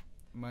 Yeah.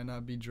 Might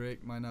not be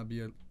Drake. Might not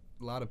be a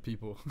lot of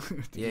people.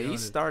 He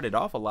started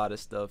off a lot of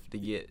stuff to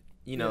get,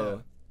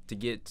 to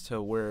get to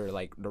where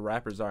like the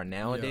rappers are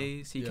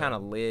nowadays. He kind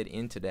of led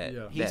into that,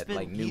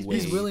 new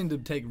wave. He's willing to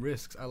take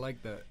risks. I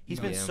like that.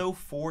 He's been so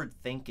forward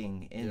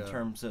thinking in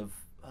terms of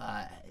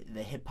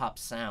the hip hop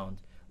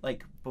sound.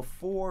 Like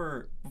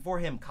before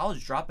him,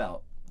 College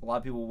Dropout, a lot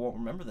of people won't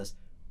remember this,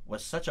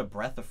 was such a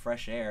breath of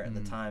fresh air at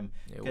the time,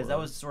 because that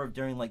was sort of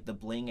during like the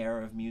bling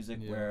era of music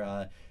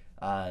where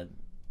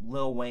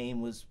Lil Wayne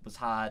was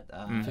hot.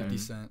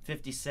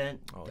 50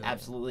 Cent,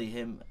 absolutely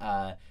him.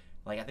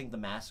 Like I think the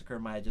Massacre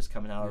might have just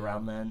coming out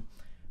around then.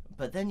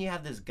 But then you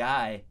have this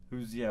guy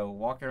who's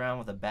walking around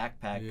with a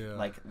backpack,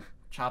 like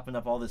chopping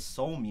up all this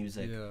soul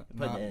music. Yeah,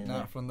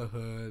 not from the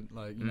hood,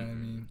 like you know what I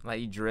mean. Like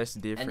he dressed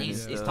different. And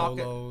he's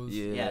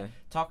talking,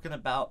 talking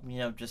about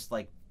just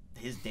like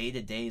his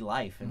day-to-day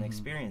life and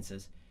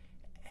experiences.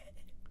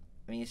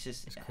 I mean,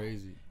 it's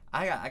crazy.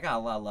 I got a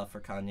lot of love for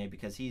Kanye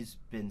because he's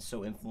been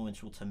so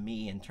influential to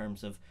me in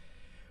terms of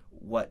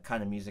what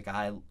kind of music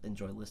I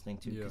enjoy listening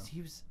to. Because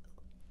he was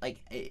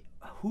like,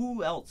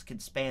 who else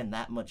could span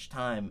that much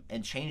time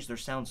and change their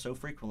sound so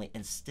frequently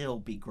and still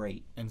be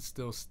great and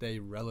still stay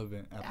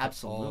relevant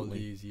after all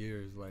these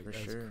years? Like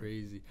that's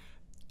crazy.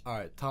 All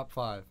right, top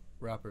 5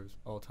 rappers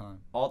all time.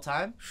 All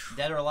time,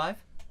 dead or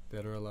alive?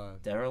 Dead or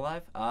alive. Dead or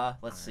alive?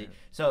 Let's see.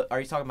 So, are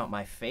you talking about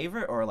my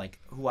favorite or like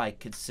who I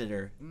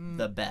consider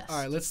the best? All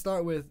right, let's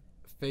start with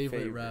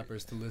favorite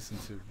rappers to listen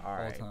to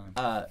all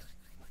time.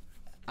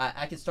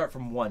 I can start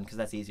from 1 because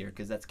that's easier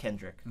because that's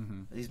Kendrick.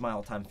 He's my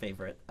all-time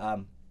favorite.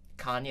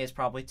 Kanye is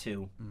probably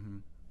 2.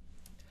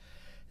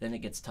 Then it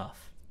gets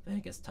tough.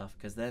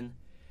 Because then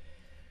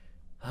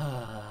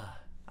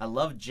I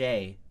love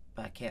Jay,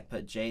 but I can't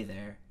put Jay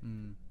there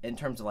in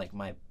terms of like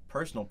my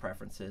personal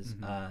preferences.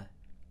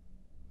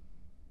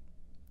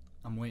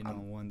 I'm waiting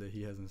on one that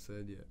he hasn't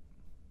said yet.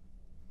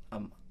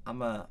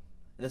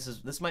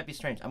 This might be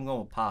strange. I'm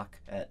going with Pac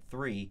at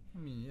 3. I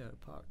mean, yeah,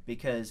 Pac.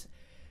 Because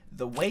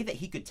the way that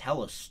he could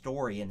tell a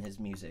story in his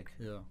music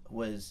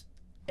was,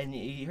 and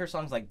you hear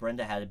songs like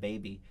Brenda Had a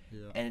Baby,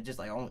 and it just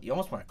like you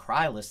almost want to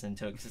cry listening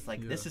to it because it's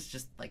like this is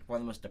just like one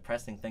of the most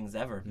depressing things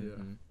ever.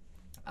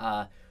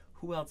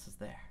 Who else is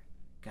there?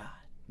 God,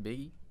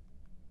 Biggie.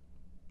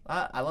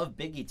 I love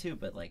Biggie too,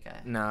 but like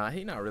nah,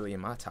 he not really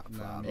in my top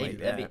 5.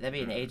 That'd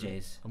be an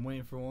AJ's. I'm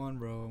waiting for one,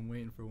 bro. I'm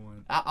waiting for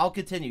one. I'll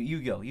continue.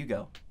 You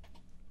go.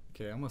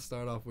 Okay, I'm gonna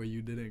start off where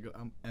you didn't go.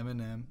 I'm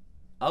Eminem.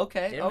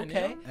 Okay.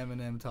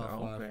 Eminem top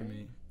 5 for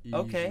me. Easy.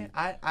 Okay,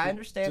 I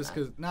understand. Just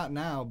because not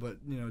now, but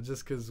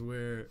just because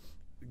we're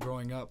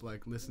growing up,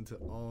 like listen to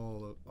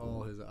all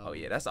his albums. Oh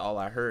yeah, that's all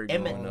I heard.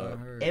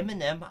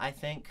 Eminem, I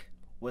think,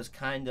 was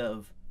kind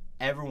of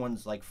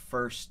everyone's like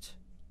first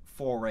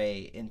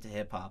foray into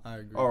hip hop. I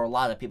agree. Or a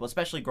lot of people,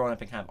 especially growing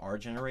up in kind of our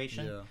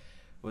generation,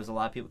 was a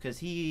lot of people because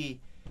he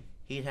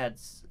had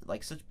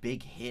like such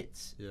big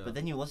hits. But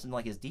then you listen to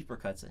like his deeper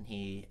cuts, and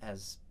he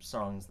has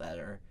songs that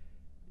are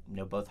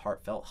both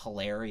heartfelt,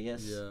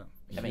 hilarious. Yeah.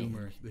 The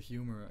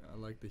humor. I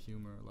like the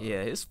humor a lot.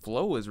 Yeah, his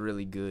flow is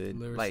really good.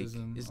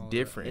 Lyricism, like it's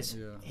different.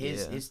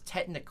 His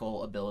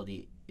technical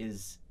ability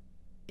is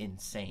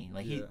insane.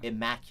 Like he's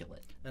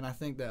immaculate. And I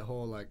think that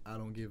whole like I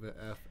don't give a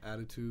F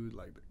attitude,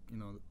 like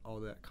all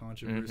that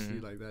controversy,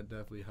 like that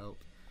definitely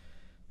helped.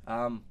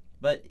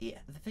 But yeah,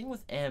 the thing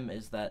with M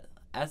is that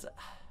I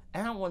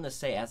don't want to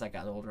say as I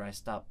got older I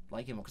stopped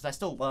liking him because I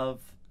still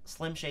love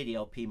Slim Shady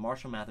LP,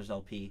 Marshall Mathers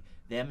LP,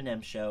 The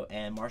Eminem Show,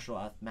 and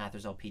Marshall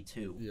Mathers LP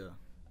 2. Yeah.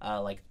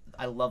 Like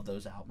I love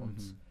those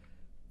albums,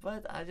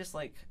 but I just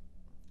like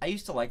I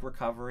used to like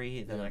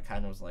Recovery. Then I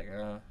kind of was like,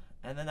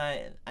 and then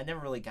I never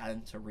really got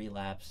into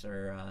Relapse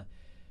or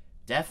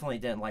definitely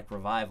didn't like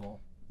Revival.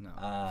 No.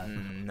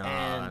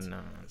 And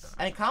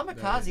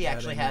Kamikaze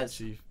actually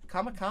has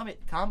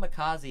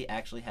Kamikaze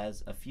actually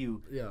has a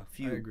few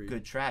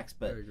good tracks,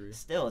 but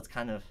still it's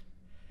kind of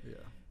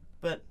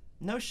But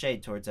no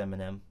shade towards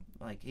Eminem.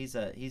 Like he's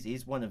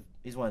one of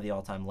the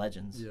all-time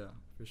legends. Yeah,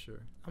 for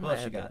sure. What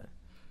else you got?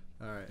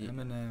 All right,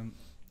 Eminem.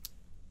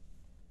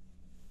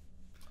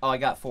 Oh, I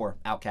got 4.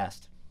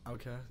 Outkast.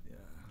 Outkast, yeah.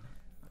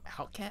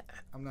 Outkast?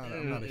 I'm not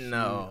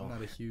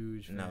a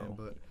huge fan,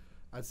 but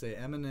I'd say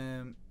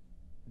Eminem,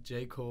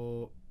 J.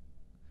 Cole.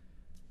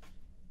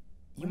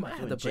 You might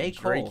have to put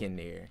Drake in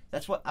there.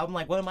 That's what I'm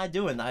like. What am I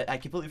doing? I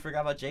completely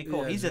forgot about J.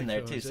 Cole. He's in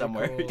there too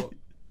somewhere. Cole,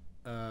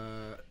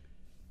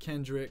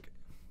 Kendrick.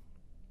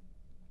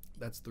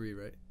 That's 3,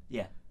 right?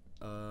 Yeah.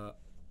 I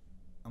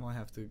might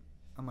have to go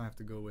with. I might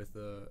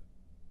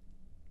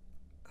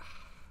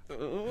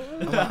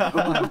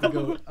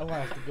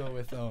have to go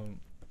with.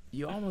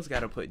 You almost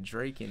got to put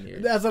Drake in there.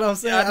 That's what I'm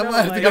saying. I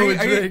might have to go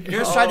with Drake.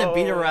 You're just trying to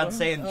beat around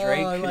saying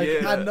Drake.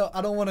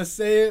 I don't want to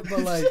say it,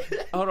 but like,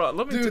 hold on,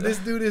 this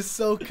dude is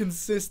so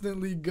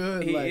consistently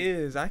good. He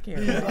is. I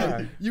can't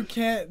lie. You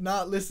can't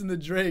not listen to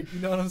Drake. You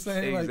know what I'm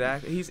saying?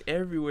 Exactly. He's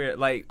everywhere.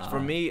 Like for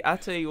me, I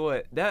tell you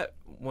what, that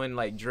when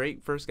like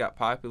Drake first got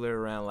popular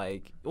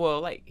around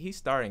he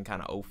started in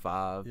kind of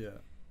 2005. Yeah.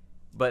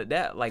 But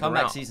that like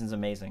comeback season's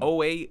amazing.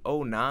 2008,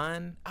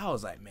 2009, I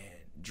was like, man,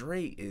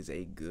 Drake is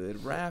a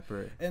good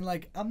rapper. And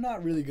like, I'm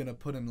not really gonna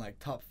put him like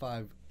top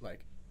 5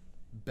 like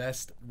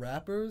best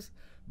rappers,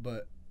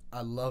 but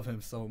I love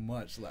him so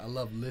much. Like, I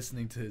love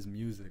listening to his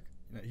music.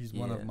 He's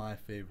one of my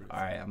favorites. All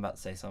right, I'm about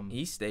to say something.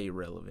 He stayed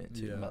relevant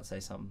too. I'm about to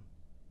say something.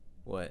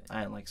 What?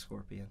 I didn't like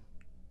Scorpion.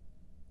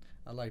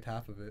 I liked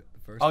half of it. The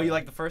first. Oh, you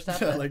like the first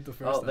half? I like the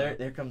first. Oh,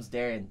 there comes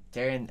Darian.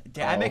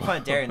 I make fun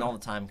of Darian all the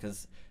time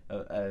because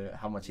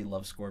how much he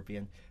loves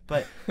Scorpion.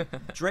 But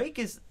Drake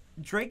is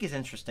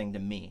interesting to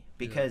me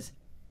because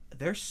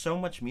there's so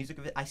much music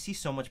of it. I see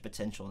so much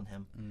potential in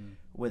him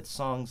with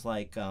songs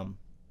like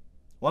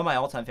one of my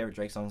all-time favorite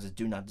Drake songs is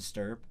 "Do Not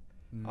Disturb,"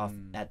 off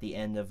at the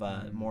end of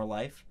More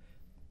Life,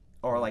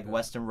 or like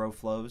Western Road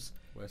Flows.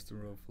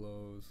 Western Road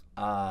Flows.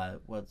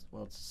 What's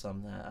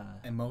some that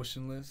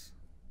Emotionless.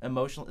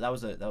 Emotional. That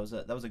was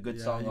a good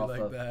song off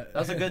like of. That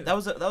was a good. That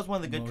was one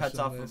of the good cuts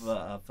off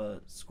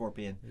of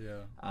Scorpion.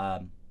 Yeah.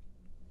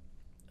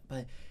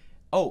 But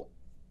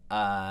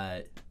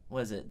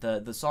what is it?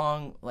 The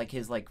song like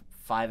his like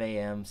 5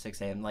 a.m.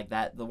 6 a.m. like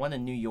that, the one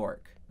in New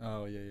York.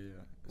 Oh yeah.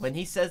 When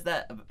he says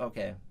that,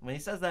 when he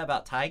says that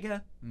about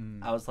Tyga,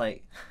 I was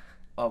like,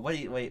 oh, what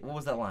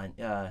was that line?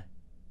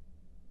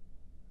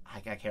 I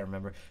can't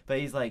remember, but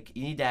he's like,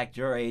 you need to act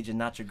your age and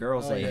not your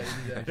girl's age.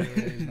 Yeah, you need to act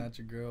your age, not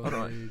your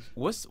girl's age.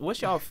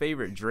 What's y'all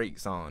favorite Drake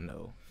song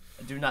though?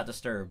 Do Not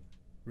Disturb.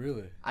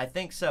 Really? I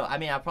think so. I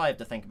mean, I probably have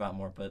to think about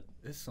more, but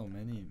there's so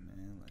many,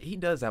 man. Like, he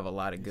does have a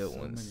lot of good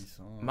ones. Many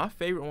songs. My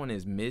favorite one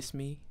is "Miss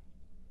Me."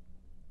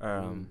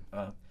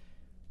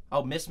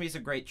 "Miss Me's" a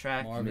great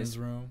track. Marvin's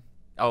Room.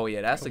 Oh yeah,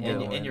 that's a good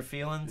one. In Your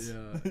Feelings.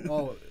 Yeah.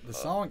 Oh, the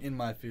song "In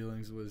My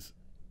Feelings" was.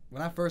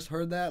 When I first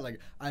heard that,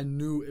 like, I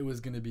knew it was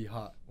going to be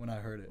hot when I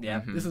heard it.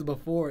 Yeah. This is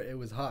before it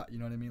was hot, you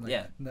know what I mean? Like,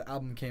 yeah. When the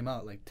album came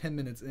out, like, 10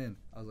 minutes in,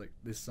 I was like,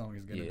 this song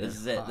is going to be This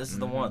is hot. it. This is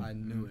the one. I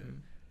knew it.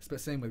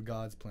 Same with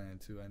God's Plan,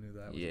 too. I knew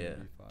that was going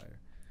to be fire.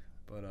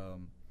 But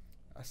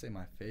I say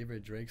my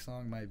favorite Drake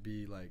song might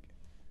be, like,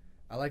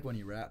 I like when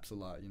he raps a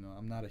lot, you know.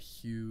 I'm not a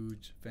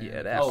huge fan.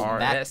 Yeah, that's hard.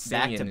 Back to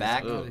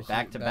back.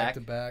 Back to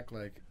back.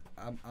 Like,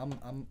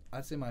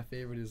 I'd say my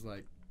favorite is,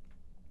 like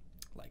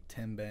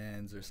 10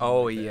 Bands or something.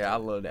 Oh like yeah, that. I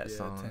love that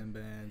song. 10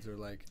 Bands or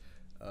like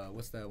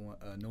what's that one?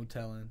 No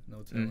Telling.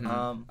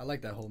 I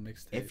like that whole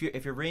mixtape.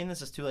 If you're reading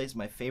this as too late, it's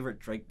my favorite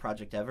Drake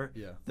project ever.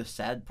 Yeah. The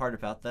sad part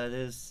about that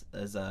is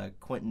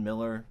Quentin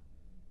Miller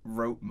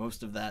wrote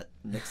most of that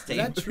mixtape. Is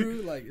that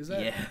true? Like, is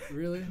that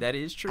really? That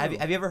is true. Have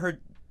you ever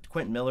heard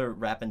Quentin Miller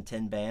rapping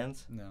 10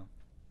 Bands? No.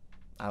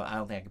 I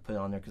don't think I could put it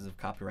on there because of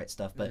copyright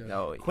stuff, but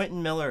yeah.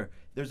 Quentin Miller,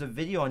 there's a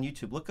video on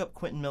YouTube. Look up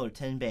Quentin Miller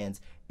 10 Bands,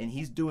 and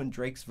he's doing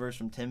Drake's verse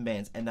from 10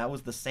 Bands, and that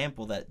was the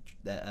sample that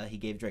he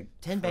gave Drake.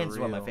 10 Bands is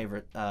one of my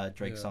favorite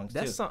Drake songs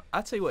too.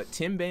 I tell you what,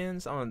 10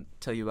 Bands. I'll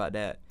tell you about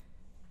that.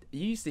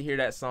 You used to hear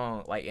that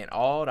song like in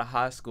all the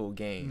high school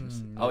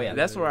games.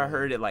 That's where I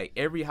heard it. Like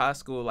every high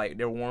school, like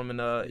they're warming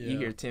up. You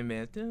hear 10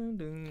 Bands.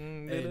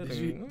 Hey,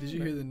 did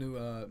you hear the new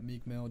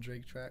Meek Mill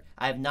Drake track?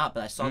 I have not,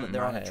 but I saw that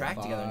they're on a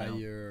track together now.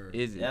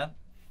 Is it? Yeah.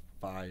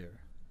 Fire.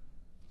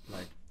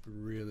 Like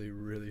really,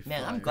 really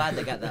fire. Man, I'm glad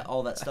they got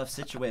all that stuff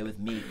situated with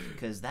Meek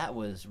because that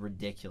was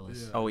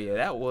ridiculous. Yeah. Oh yeah,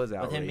 that was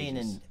outrageous. With him being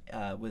in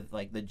with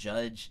like the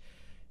judge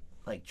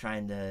like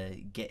trying to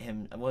get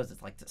him what was it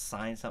like to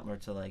sign something or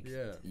to like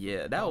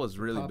Yeah, that was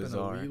really popping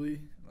bizarre. A wheelie,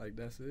 like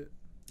that's it.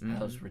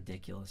 That was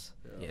ridiculous.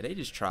 Yeah, they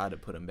just tried to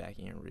put him back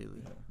in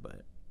really,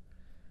 but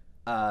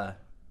I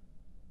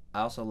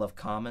also love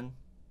Common.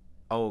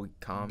 Oh,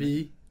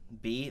 Common.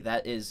 B,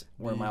 that is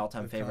one of my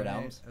all-time favorite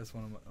albums. That's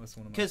one of my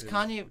because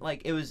Kanye,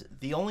 like, it was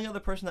the only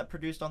other person that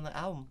produced on the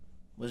album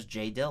was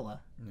Jay Dilla.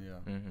 Yeah.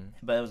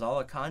 But it was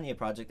all a Kanye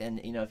project, and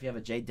you know, if you have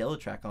a Jay Dilla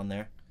track on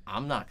there,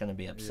 I'm not gonna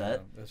be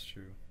upset. Yeah,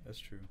 that's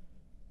true.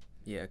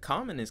 Yeah,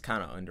 Common is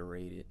kind of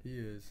underrated. He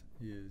is.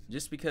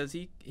 Just because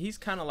he's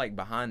kind of like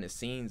behind the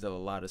scenes of a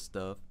lot of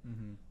stuff,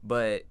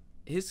 but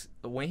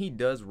when he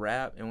does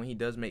rap and when he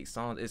does make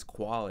songs, it's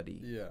quality.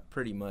 Yeah.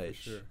 Pretty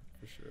much.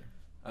 For sure.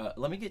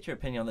 Let me get your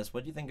opinion on this.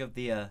 What do you think of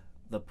the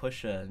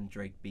Pusha and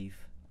Drake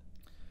beef?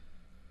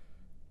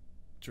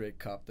 Drake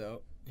copped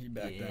out. He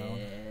backed down.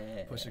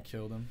 Pusha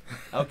killed him.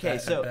 Okay,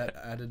 so that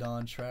added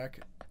on track.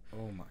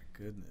 Oh my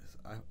goodness,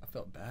 I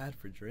felt bad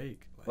for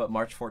Drake. Like, what,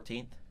 March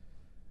 14th?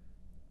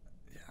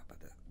 Yeah, but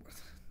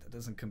that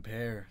doesn't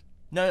compare.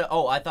 No.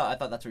 Oh, I thought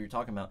that's what you were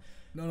talking about.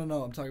 No.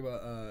 I'm talking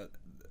about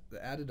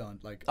the added on,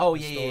 like. Oh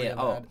the story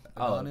of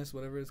Adonis,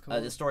 whatever it's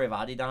called. The story of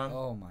Adidon.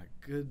 Oh my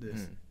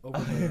goodness,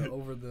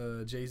 over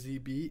the Jay-Z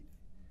beat.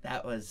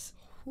 That was.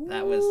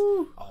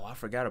 Oh, I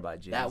forgot about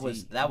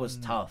Jay-Z. That was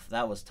tough.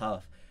 That was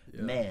tough,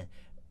 man.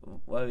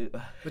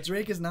 But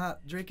Drake is not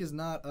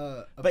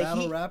a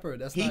battle rapper.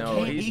 That's he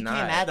not. He came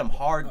at him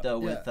hard though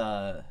with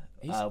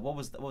what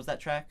was that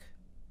track?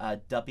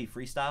 Duppy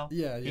Freestyle.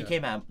 Yeah. He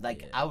came at him,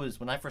 like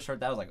when I first heard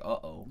that I was like,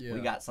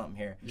 we got something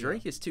here.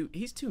 Drake is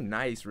he's too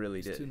nice,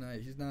 really. He's too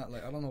nice. He's not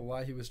like, I don't know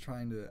why he was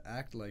trying to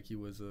act like he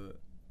was a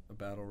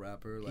battle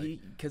rapper, like,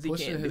 because he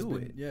can't do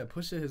it. Yeah,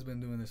 Pusha has been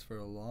doing this for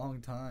a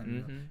long time, you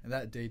know? And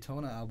that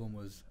Daytona album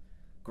was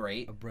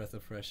great, a breath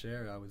of fresh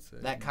air, I would say.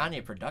 That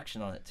Kanye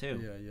production on it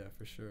too. Yeah,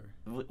 for sure.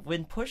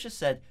 When Pusha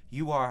said,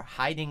 "You are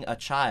hiding a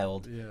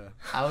child,"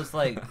 I was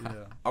like,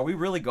 "Are we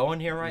really going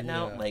here right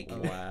now?" Like,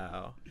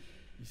 wow.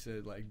 He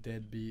said like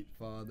deadbeat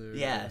father,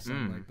 or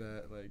something like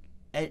that.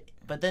 Like,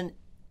 but then,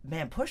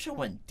 man, Pusha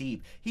went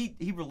deep. He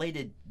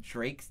related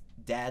Drake's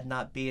dad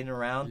not being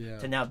around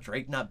to now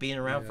Drake not being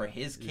around for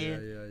his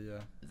kid.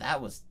 Yeah.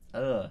 That was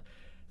that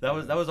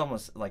was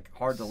almost like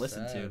hard to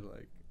listen to.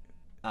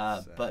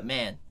 Like, but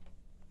man,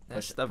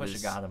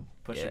 Pusha got him.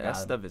 That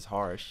stuff is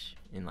harsh.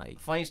 And like,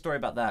 funny story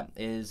about that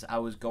is I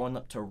was going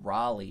up to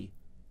Raleigh,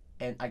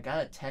 and I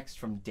got a text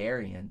from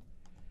Darian.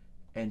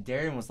 And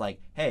Darian was like,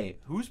 "Hey,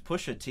 who's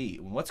Pusha T?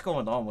 What's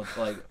going on with,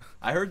 like,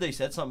 I heard they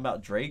said something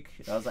about Drake."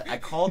 I was like, I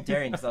called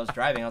Darian because I was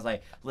driving. I was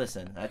like,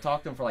 "Listen," I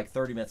talked to him for like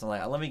 30 minutes. I'm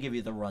like, "Let me give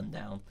you the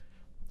rundown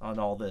on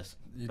all this."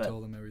 You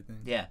told him everything.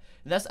 Yeah,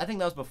 and I think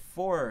that was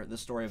before the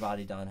story of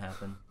Adidon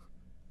happened,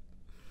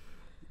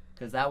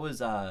 because that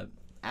was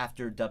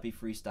after Duppy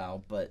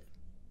Freestyle, but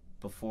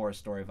before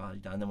Story of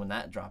Adidon. And then when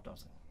that dropped, I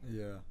was like,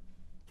 "Yeah."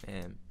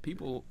 And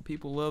people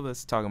love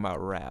us talking about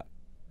rap.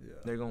 Yeah.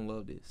 They're gonna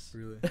love this.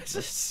 Really?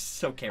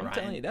 It's okay, Ryan. I'm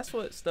telling you, that's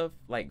what stuff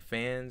like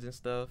fans and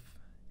stuff.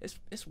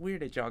 It's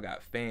weird that y'all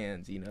got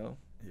fans, you know.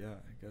 Yeah,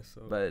 I guess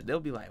so. But they'll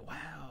be like,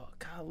 "Wow,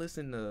 God,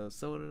 listen to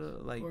Soda."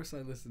 Like, of course,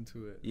 I listen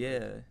to it.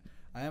 Yeah.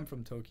 I am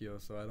from Tokyo,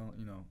 so I don't,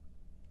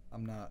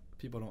 I'm not.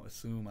 People don't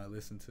assume I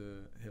listen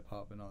to hip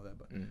hop and all that,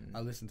 but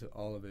I listened to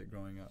all of it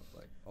growing up.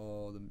 Like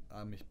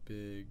I'm a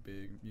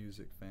big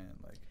music fan.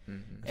 Like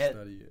I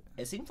study it.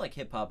 It seems like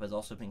hip hop has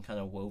also been kind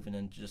of woven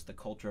into just the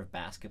culture of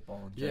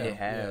basketball. In general. It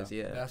has,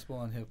 yeah.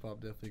 Basketball and hip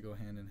hop definitely go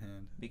hand in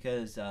hand.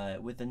 Because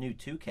with the new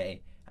 2K,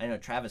 I know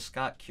Travis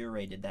Scott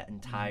curated that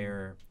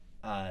entire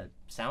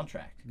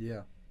soundtrack.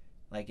 Yeah.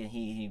 Like, and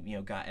he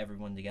got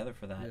everyone together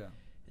for that. Yeah.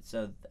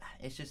 So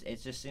it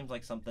just seems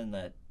like something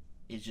that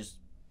is just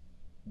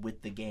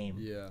with the game.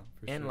 Yeah,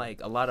 for and sure. like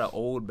a lot of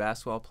old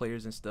basketball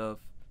players and stuff,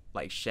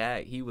 like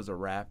Shaq, he was a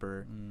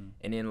rapper,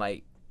 and then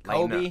like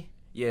Kobe,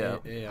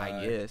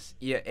 I guess,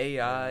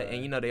 AI,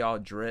 and they all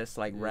dress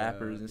like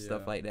rappers and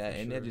stuff like that,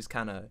 and they just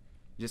kind of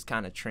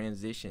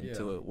transitioned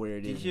to it where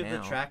it is now. Did you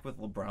have the track with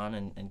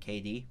LeBron and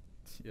KD?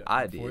 Yeah,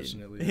 I did.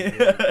 Unfortunately,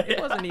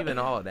 it wasn't even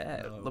all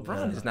that. No,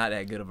 LeBron is not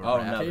that good of a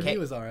rapper. No, KD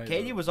was alright.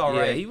 KD was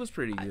alright. Yeah, he was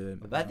pretty good.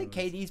 But I think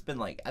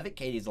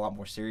KD's a lot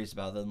more serious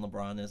about it than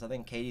LeBron is. I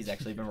think KD's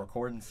actually been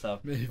recording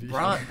stuff. Maybe.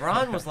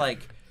 Bron was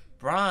like,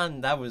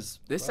 that was.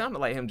 This sounded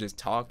like him just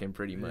talking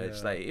pretty much.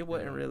 Yeah, like it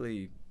wasn't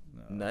really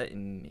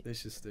nothing. They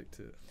should stick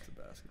to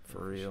basketball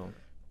for real. Sure.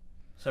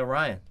 So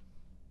Ryan.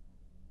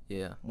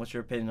 Yeah. What's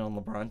your opinion on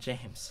LeBron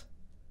James?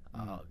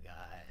 Oh God.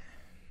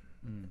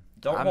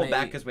 Don't hold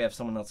back because we have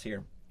someone else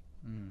here.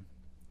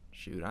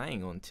 Shoot, I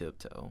ain't gonna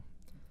tiptoe.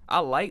 I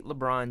like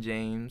LeBron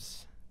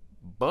James,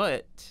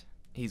 but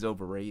he's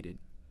overrated.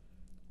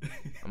 I'm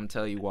gonna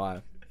tell you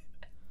why.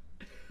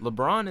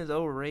 LeBron is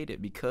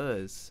overrated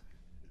because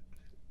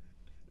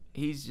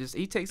he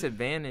takes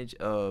advantage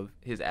of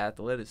his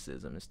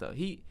athleticism and stuff.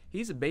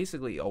 He's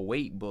basically a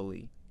weight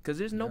bully because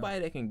there's nobody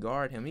that can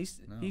guard him.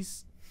 He's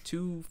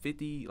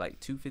 250,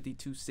 like 250,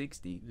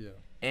 260. Yeah.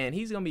 And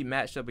he's going to be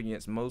matched up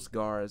against most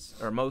guards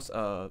or most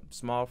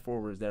small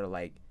forwards that are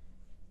like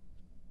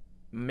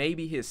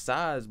maybe his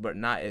size but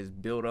not as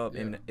built up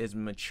and as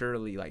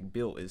maturely like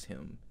built as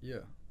him. Yeah.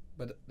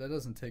 But that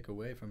doesn't take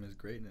away from his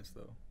greatness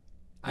though.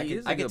 I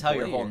can tell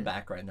you're holding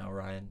back right now,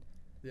 Ryan.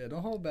 Yeah,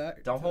 don't hold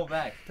back. Don't hold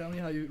back. Tell me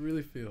how you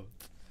really feel.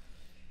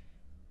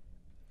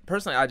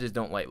 Personally, I just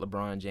don't like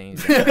LeBron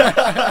James. All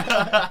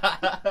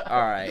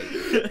right.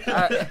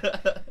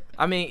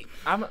 I mean,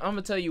 I'm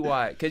gonna tell you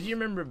why. Cause you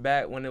remember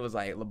back when it was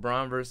like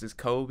LeBron versus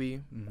Kobe,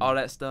 all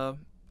that stuff.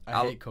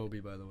 I hate Kobe,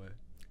 by the way.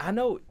 I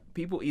know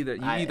people either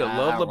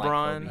love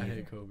LeBron. I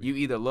hate Kobe. You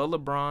either love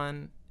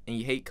LeBron and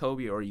you hate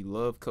Kobe, or you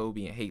love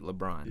Kobe and hate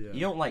LeBron. Yeah. You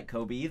don't like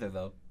Kobe either,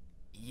 though.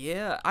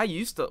 Yeah, I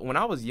used to. When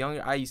I was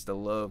younger, I used to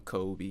love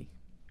Kobe.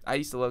 I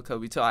used to love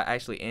Kobe till I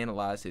actually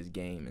analyzed his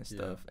game and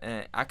stuff,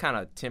 and I kind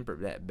of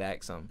tempered that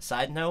back some.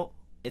 Side note,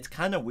 it's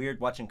kind of weird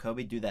watching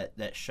Kobe do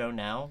that show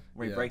now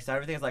where he breaks down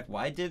everything. It's like,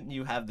 why didn't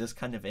you have this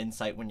kind of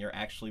insight when you're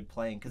actually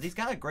playing? Because he's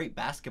got a great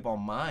basketball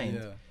mind.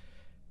 Yeah.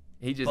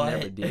 He just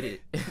never did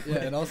it. Yeah,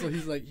 and also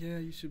he's like, yeah,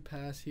 you should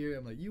pass here.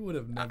 I'm like, you would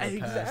have never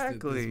passed it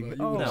this way. You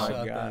oh would have my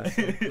shot God. that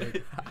so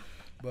quick.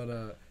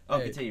 But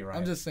hey, continue, Ryan.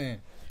 I'm just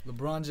saying,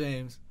 LeBron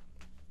James,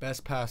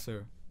 best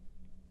passer.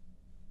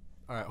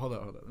 All right, hold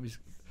up.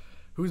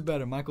 Who's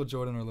better, Michael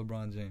Jordan or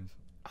LeBron James?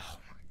 Oh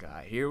my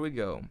God, here we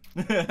go.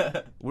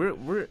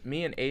 we're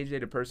me and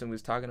AJ, the person we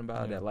was talking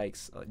about that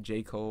likes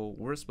J. Cole.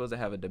 We're supposed to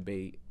have a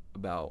debate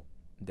about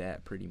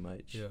that pretty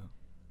much. Yeah.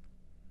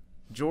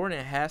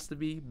 Jordan has to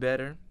be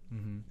better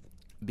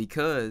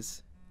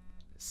because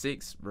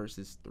 6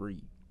 versus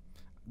 3.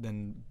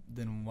 Then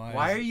why?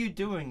 Why are you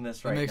doing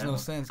this right now? It makes no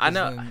sense. I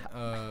know.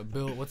 Then,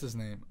 Bill, what's his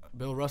name?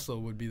 Bill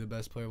Russell would be the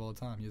best player of all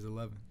time. He has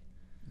 11.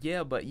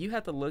 Yeah, but you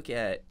have to look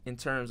at in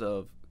terms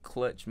of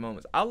clutch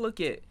moments. I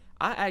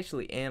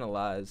actually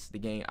analyze the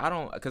game.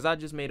 Because I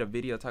just made a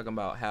video talking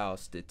about how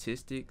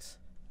statistics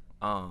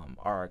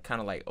are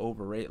kind of like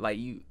overrated. Like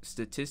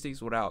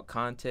statistics without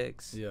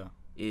context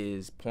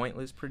is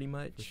pointless pretty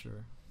much. For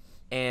sure.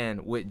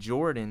 And with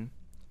Jordan,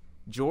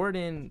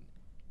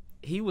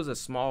 he was a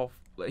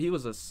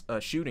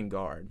shooting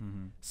guard.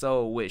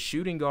 So with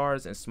shooting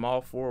guards and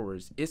small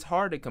forwards, it's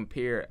hard to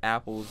compare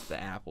apples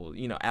to apples,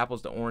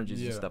 apples to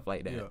oranges and stuff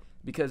like that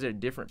because they're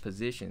different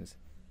positions.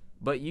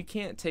 But you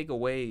can't take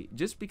away,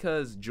 just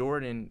because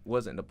Jordan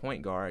wasn't the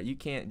point guard, you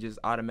can't just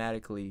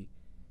automatically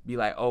be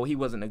like, oh, he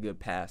wasn't a good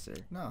passer.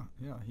 No,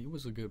 yeah, he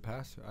was a good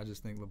passer. I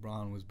just think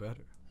LeBron was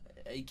better.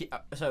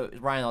 So,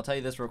 Ryan, I'll tell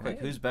you this real quick.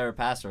 Who's better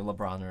passer,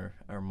 LeBron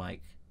or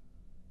Mike?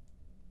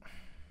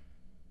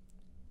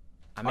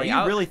 Are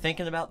you really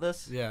thinking about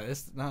this? Yeah,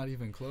 it's not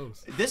even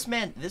close. This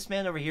man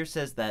over here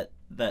says that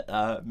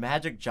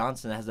Magic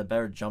Johnson has a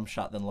better jump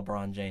shot than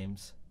LeBron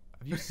James.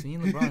 Have you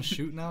seen LeBron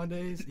shoot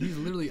nowadays? He's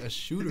literally a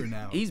shooter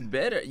now. He's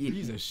better.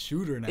 He's a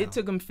shooter now. It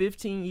took him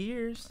 15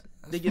 years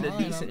to get a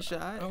decent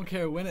shot. I don't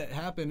care when it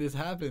happened. It's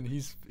happened.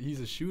 He's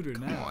a shooter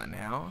now. Come on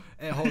now.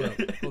 Hey, hold up.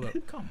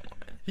 Come on.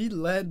 He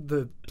led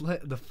the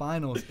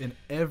finals in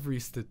every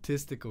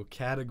statistical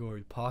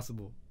category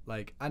possible.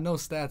 Like, I know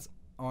stats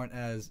aren't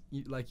as,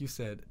 like you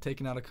said,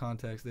 taken out of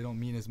context. They don't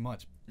mean as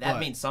much.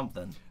 That means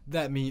something.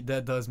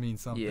 That does mean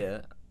something.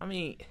 Yeah. I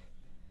mean,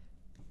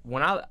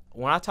 when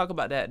I talk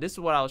about that, this is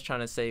what I was trying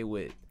to say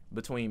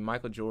between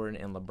Michael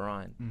Jordan and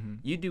LeBron.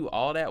 You do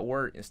all that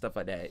work and stuff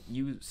like that.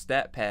 You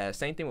stat pass.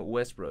 Same thing with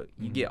Westbrook.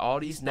 You get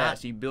all these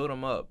stats. You build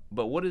them up.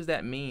 But what does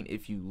that mean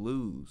if you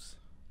lose?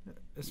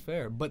 It's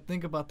fair, but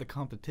think about the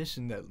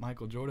competition that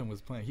Michael Jordan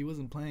was playing. He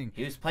wasn't playing.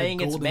 He was playing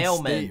the against Golden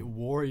mailmen. State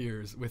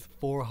Warriors with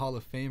 4 Hall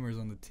of Famers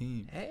on the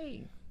team.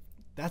 Hey,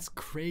 that's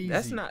crazy.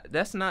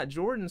 That's not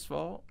Jordan's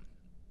fault.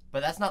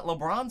 But that's not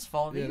LeBron's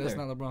fault either. Yeah, that's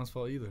not LeBron's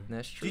fault either.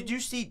 That's true. Did you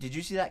see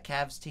that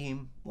Cavs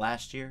team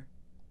last year?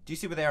 Do you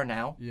see where they are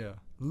now? Yeah,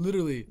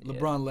 literally,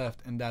 LeBron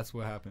left, and that's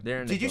what happened.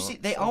 Did you see?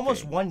 They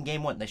almost won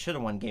Game 1. They should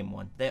have won Game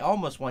 1. They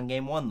almost won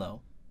Game 1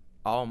 though.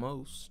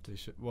 Almost. They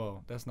should.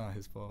 Well, that's not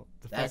his fault.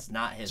 That's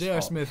not his fault.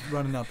 J.R. Smith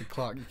running out the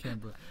clock. You can't.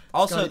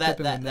 Also,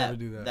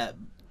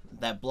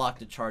 that blocked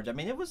the charge. I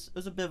mean, it was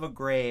a bit of a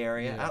gray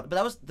area. Yeah. But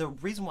that was the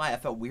reason why I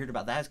felt weird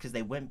about that is because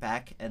they went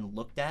back and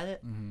looked at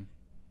it.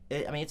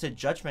 I mean, it's a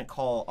judgment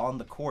call on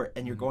the court,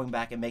 and you're going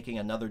back and making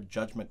another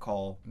judgment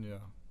call. Yeah.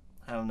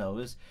 I don't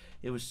know.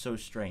 It was so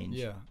strange.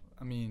 Yeah.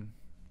 I mean,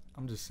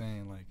 I'm just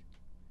saying, like,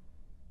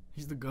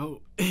 he's the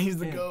GOAT. He's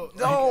the GOAT.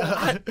 No,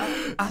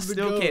 I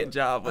still can't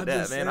job with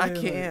that, man.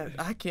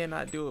 I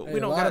cannot do it. Hey, we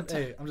don't got to.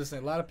 Hey, I'm just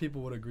saying, a lot of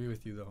people would agree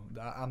with you, though.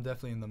 I'm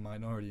definitely in the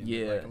minority.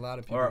 Yeah. Like, a lot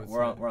of people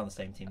we're on the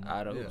same team now.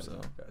 I don't so.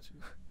 Got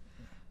you.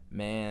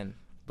 Man,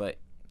 but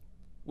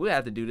we'll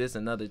have to do this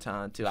another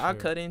time, too. I'll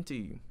cut into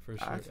you. For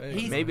sure.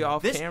 Maybe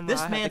off camera.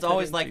 This man's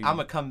always like, I'm going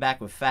to come back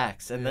with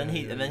facts. And then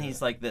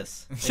he's like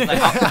this. He's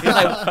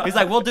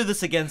like, we'll do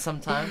this again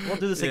sometime. We'll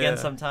do this again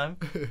sometime.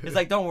 He's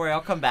like, don't worry,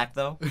 I'll come back,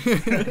 though.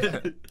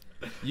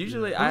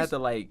 Usually I have to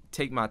like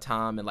take my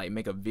time and like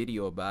make a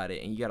video about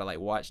it, and you gotta like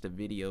watch the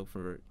video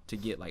to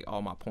get like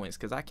all my points,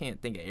 because I can't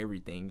think of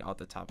everything off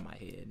the top of my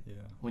head. Yeah.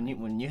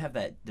 When you have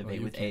that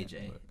debate with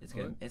AJ, it's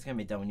gonna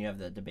be done when you have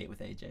the debate with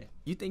AJ.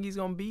 You think he's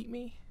gonna beat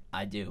me?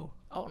 I do.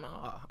 Oh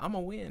no, I'm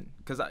gonna win,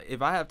 because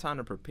if I have time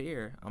to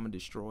prepare, I'm gonna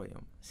destroy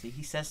him. See,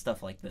 he says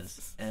stuff like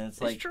this, and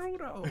it's true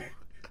though.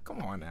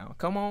 Come on now,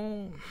 come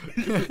on,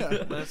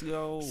 let's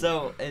go.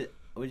 So,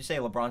 would you say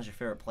LeBron's your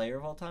favorite player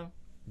of all time?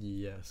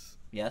 Yes.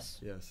 Yes?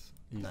 Yes,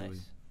 easily.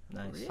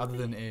 Nice. Really? Other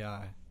than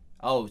AI.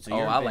 Oh, so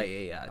you're I like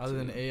AI too. Other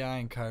than AI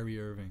and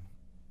Kyrie Irving.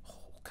 Oh,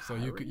 so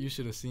you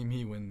should have seen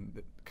me when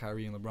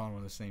Kyrie and LeBron were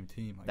on the same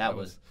team. Like, that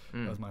was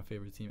my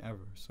favorite team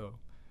ever. So.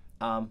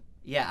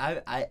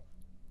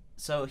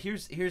 So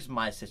here's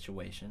my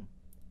situation.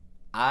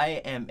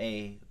 I am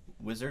a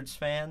Wizards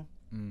fan.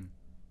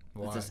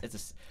 Why?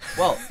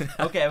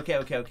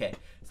 Okay.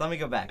 So let me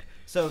go back.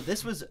 So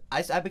this was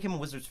I became a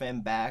Wizards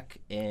fan back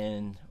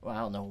in, well, I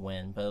don't know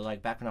when, but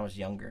like back when I was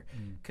younger,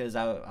 because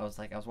I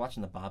was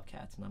watching the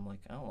Bobcats, and I'm like,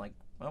 I don't like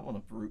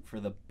to root for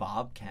the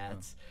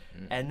Bobcats.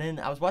 Yeah. And then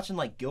I was watching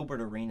like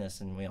Gilbert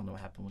Arenas, and we all know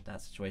what happened with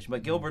that situation.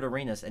 But Gilbert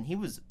Arenas, and he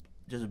was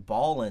just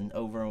balling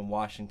over in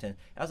Washington.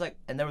 I was like,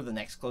 and they were the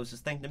next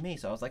closest thing to me,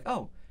 so I was like,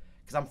 oh,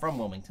 because I'm from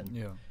Wilmington.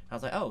 Yeah. I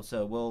was like, oh,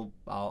 so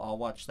I'll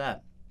watch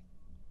that.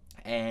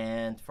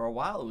 And for a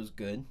while it was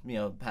good. You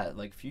know,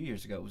 like a few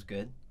years ago it was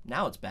good.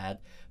 Now it's bad.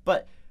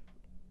 But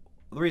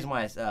the reason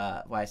why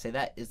I say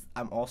that is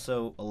I'm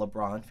also a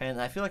LeBron fan,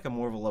 and I feel like I'm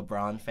more of a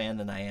LeBron fan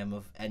than I am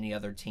of any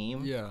other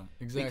team. Yeah,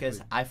 exactly.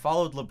 Because I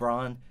followed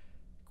LeBron.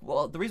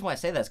 Well, the reason why I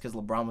say that is because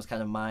LeBron was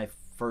kind of my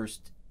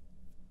first.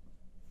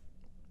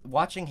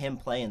 Watching him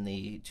play in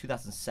the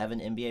 2007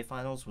 NBA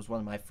Finals was one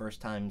of my first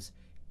times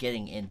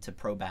getting into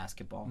pro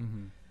basketball.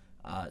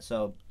 Mm-hmm.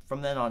 So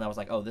from then on, I was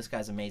like, oh, this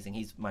guy's amazing.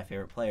 He's my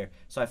favorite player.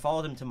 So I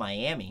followed him to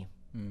Miami,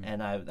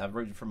 and I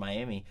rooted for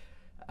Miami.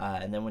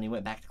 And then when he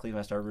went back to Cleveland,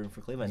 I started rooting for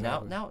Cleveland.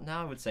 Exactly. Now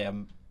I would say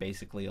I'm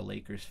basically a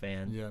Lakers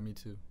fan. Yeah, me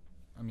too.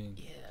 I mean,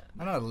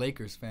 I'm not a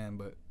Lakers fan,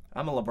 but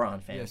I'm a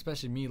LeBron fan. Yeah,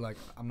 especially me. Like,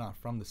 I'm not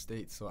from the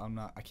States, so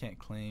I can't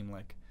claim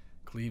like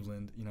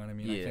Cleveland. You know what I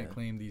mean? Yeah. I can't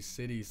claim these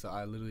cities, so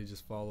I literally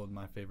just followed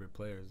my favorite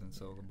players, and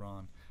so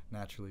LeBron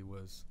naturally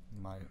was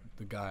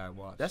the guy I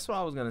watched. That's what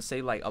I was gonna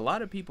say. Like, a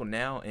lot of people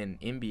now in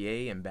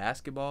NBA and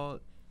basketball,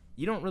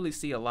 you don't really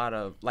see a lot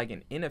of, like,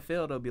 in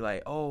NFL they'll be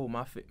like, oh,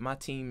 my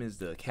team is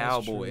the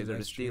Cowboys or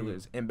the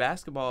Steelers. In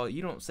basketball,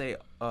 you don't see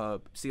a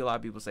lot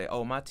of people say,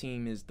 oh, my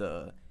team is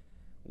the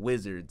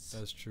Wizards.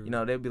 That's true. You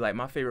know, they'll be like,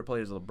 my favorite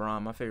player is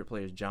LeBron, my favorite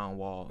player is John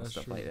Wall, and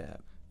stuff like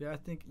that. Yeah, I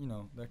think, you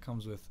know, that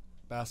comes with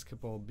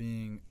basketball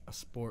being a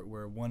sport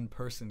where one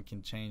person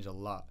can change a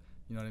lot.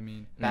 You know what I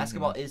mean?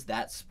 Basketball is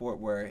that sport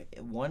where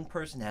one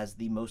person has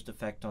the most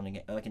effect on a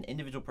game. Like, an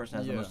individual person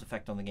has the most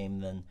effect on the game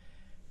than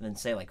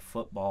say, like,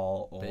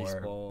 football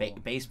or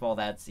baseball.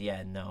 That's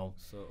no.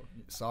 So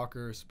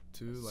soccer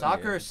too. Like,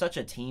 soccer is such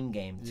a team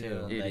game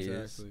too. Yeah, it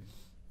is.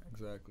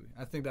 Exactly.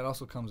 I think that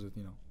also comes with,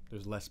 you know,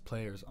 there's less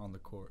players on the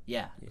court.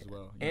 Yeah. As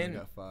well. You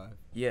got 5.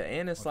 Yeah,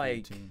 and it's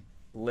like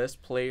less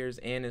players,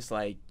 and it's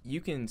like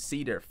you can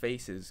see their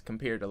faces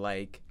compared to,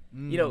 like,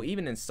 you know,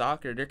 even in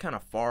soccer they're kind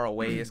of far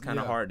away. It's kind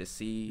of hard to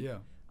see. Yeah.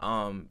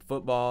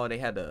 Football, they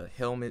had the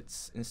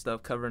helmets and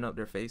stuff covering up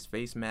their face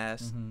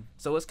masks. Mm-hmm.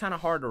 So it's kind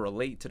of hard to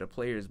relate to the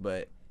players.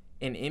 But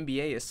in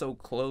NBA, it's so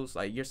close.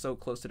 Like, you're so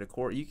close to the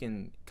court, you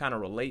can kind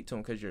of relate to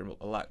them because you're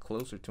a lot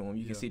closer to them.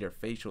 You can see their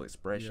facial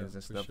expressions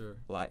and stuff a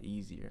lot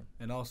easier.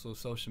 And also,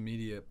 social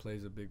media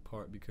plays a big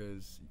part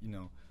because, you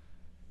know,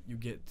 you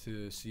get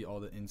to see all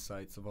the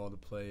insights of all the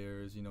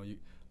players. You know,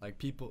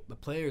 the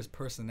players'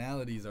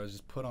 personalities are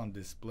just put on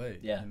display.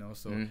 Yeah. You know,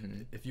 so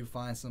if you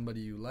find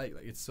somebody you like,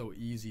 it's so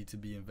easy to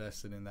be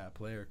invested in that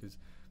player because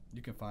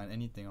you can find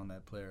anything on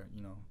that player.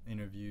 You know,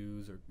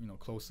 interviews or, you know,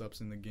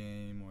 close-ups in the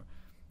game, or,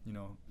 you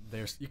know,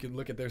 you can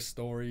look at their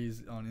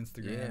stories on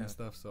Instagram and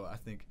stuff. So I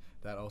think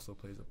that also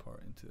plays a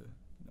part into,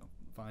 you know,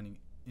 finding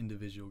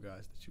individual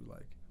guys that you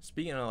like.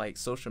 Speaking of, like,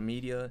 social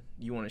media,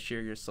 you want to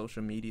share your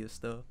social media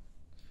stuff?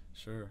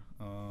 Sure.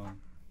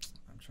 I'm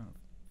trying to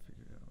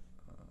figure it out.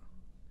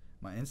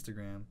 My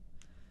Instagram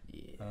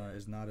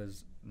is not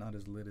as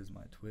lit as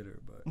my Twitter,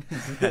 but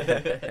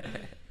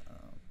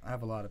I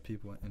have a lot of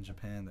people in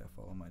Japan that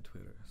follow my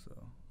Twitter. So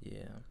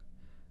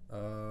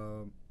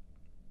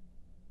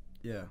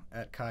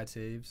at Kai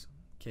Toews,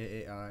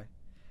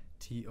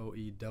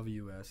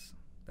 KAITOEWS.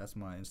 That's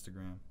my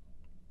Instagram.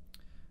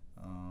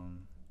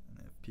 And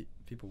if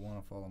people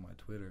want to follow my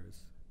Twitter,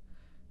 it's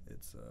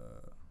let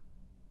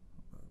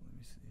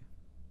me see.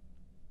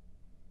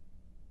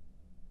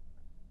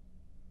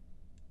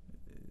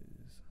 It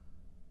is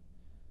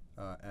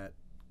at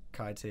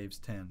Kai Toews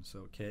 10.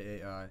 So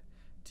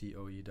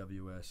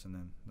KAITOEWS and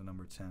then the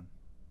number 10.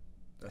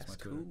 That's my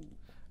Twitter. Cool.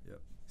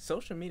 Yep.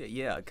 Social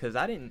media, because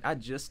I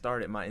just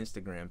started my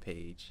Instagram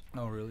page.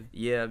 Oh, really?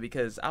 Yeah,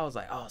 because I was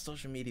like, oh,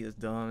 social media is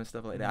dumb and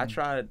stuff like that. I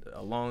tried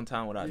a long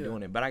time without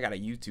doing it, but I got a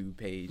YouTube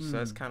page, so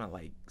it's kind of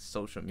like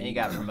social media. And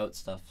you got to promote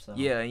stuff. So.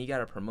 Yeah, and you got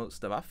to promote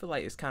stuff. I feel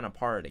like it's kind of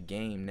part of the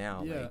game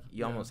now. Yeah, like,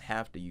 you almost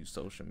have to use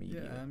social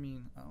media. Yeah, I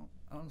mean,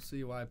 I don't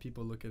see why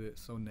people look at it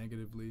so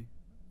negatively,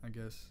 I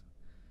guess.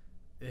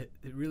 It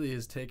really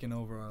has taken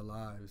over our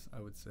lives,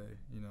 I would say.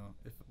 You know,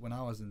 when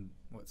I was in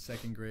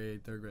second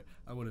grade, third grade,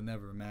 I would have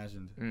never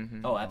imagined.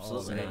 Mm-hmm. Oh,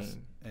 absolutely.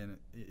 And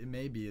it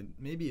maybe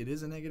it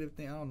is a negative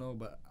thing. I don't know,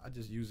 but I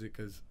just use it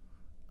because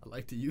I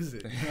like to use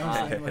it. You know what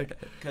I'm saying? Like,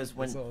 because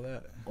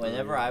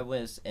whenever I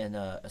was in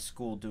a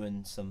school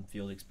doing some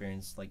field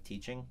experience, like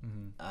teaching,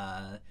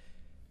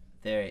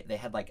 they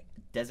had like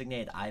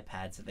designated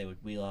iPads that they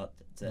would wheel out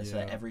so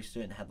that every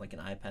student had like an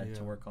iPad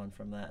to work on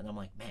from that. And I'm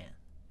like, man.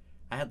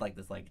 I had like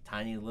this like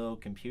tiny little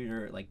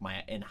computer like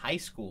in high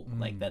school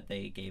like that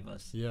they gave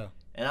us. Yeah.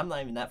 And I'm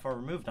not even that far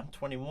removed. I'm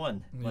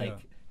 21. Like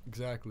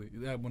exactly.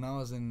 Yeah, when I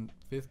was in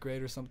 5th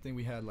grade or something,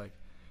 we had like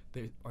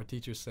our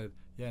teacher said,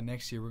 "Yeah,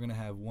 next year we're going to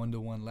have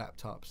 1-to-1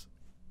 laptops,"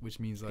 which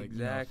means like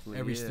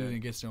every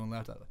student gets their own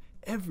laptop.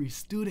 Every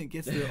student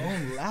gets their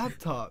own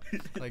laptop.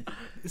 Like,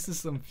 this is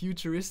some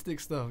futuristic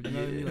stuff, you know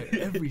what I mean? Like,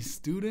 every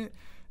student.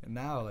 And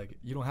now, like,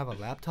 you don't have a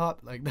laptop?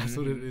 Like, that's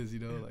what it is, you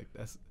know? Like,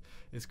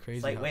 it's crazy.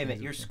 It's like, wait a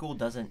minute, your school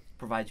doesn't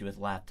provide you with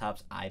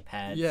laptops,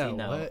 iPads, yeah, you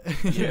know?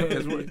 What? Yeah,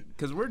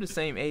 because we're the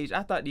same age.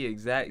 I thought the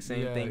exact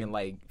same thing in,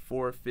 like,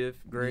 4th, 5th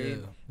grade.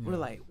 Yeah. We're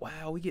like,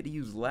 wow, we get to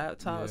use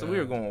laptops. So we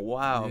were going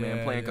wild,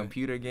 man, playing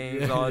computer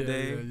games all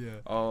day.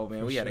 Oh,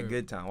 man, we had a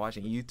good time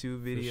watching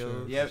YouTube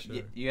videos. Yeah,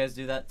 you guys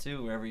do that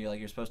too, wherever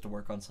you're supposed to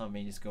work on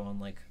something, you just go on,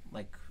 like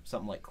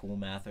something like Cool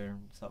Math or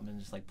something and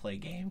just, like, play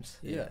games.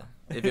 Yeah.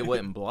 If it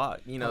wasn't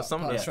blocked. You know,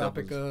 some of that stuff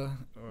was...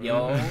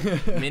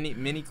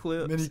 Mini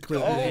clips. Mini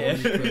clip. Oh, yeah.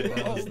 Mini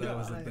clip. That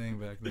was the thing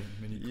back then.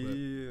 Mini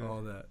clip. Yeah.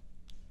 All that.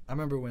 I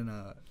remember when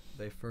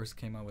they first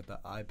came out with the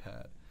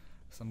iPad.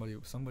 Somebody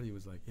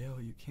was like, "Yo,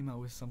 you came out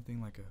with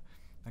something like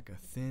a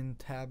thin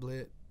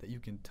tablet that you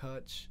can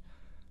touch."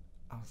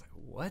 I was like,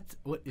 "What?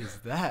 What is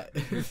that?"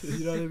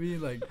 You know what I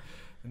mean? Like,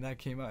 and that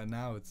came out, and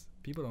now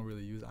people don't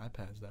really use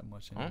iPads that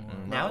much anymore.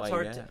 Now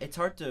it's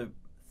hard to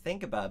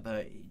think about.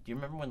 But do you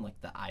remember when, like,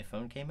 the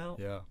iPhone came out?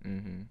 Yeah.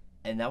 Mm-hmm.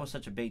 And that was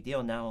such a big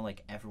deal. Now,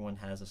 like, everyone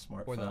has a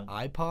smartphone. Or the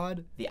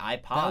iPod. The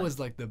iPod. That was,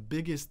 like, the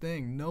biggest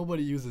thing.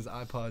 Nobody uses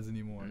iPods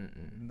anymore.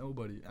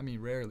 Nobody. I mean,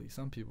 rarely.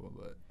 Some people,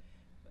 but.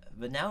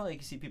 But now, like,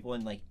 you see people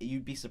in, like,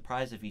 you'd be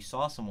surprised if you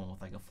saw someone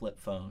with, like, a flip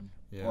phone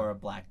or a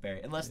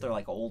BlackBerry, unless they're,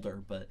 like,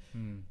 older. But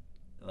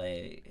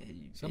like,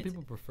 some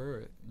people prefer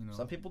it. You know.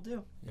 Some people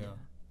do. Yeah.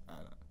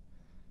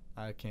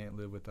 I can't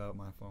live without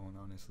my phone.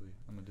 Honestly,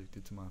 I'm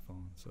addicted to my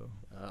phone. So.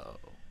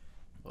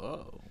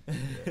 Whoa.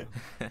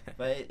 Yeah.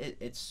 But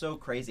it's so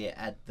crazy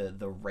at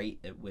the rate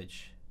at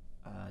which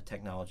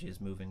technology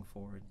is moving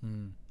forward.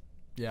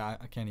 Yeah,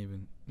 I can't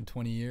even. In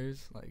 20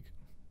 years, like,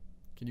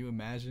 can you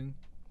imagine?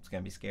 It's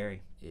gonna be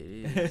scary. It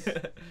is.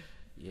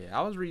 Yeah,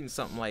 I was reading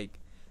something like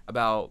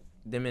about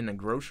them in the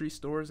grocery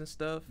stores and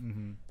stuff.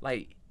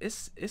 Like,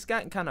 it's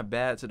gotten kind of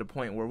bad to the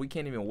point where we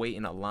can't even wait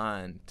in a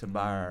line to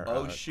buy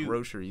our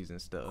groceries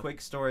and stuff.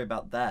 Quick story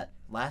about that.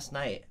 Last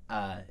night,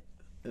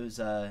 it was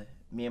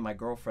me and my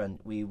girlfriend.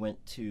 We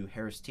went to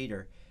Harris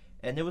Teeter,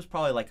 and it was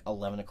probably like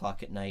 11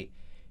 o'clock at night.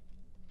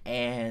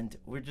 And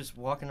we're just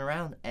walking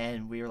around,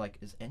 and we were like,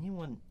 "Is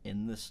anyone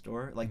in the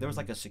store?" Like, there was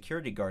like a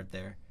security guard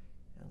there.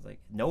 I was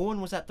like, no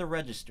one was at the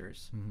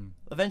registers.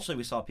 Eventually,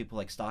 we saw people,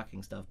 like,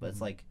 stocking stuff, but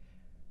it's like,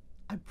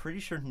 I'm pretty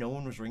sure no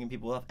one was ringing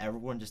people up.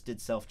 Everyone just did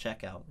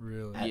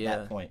self-checkout at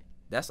that point.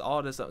 That's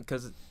all this,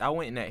 because I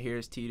went in that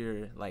Harris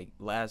Teeter, like,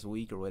 last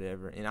week or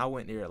whatever, and I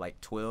went there at,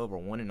 like, 12 or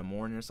 1 in the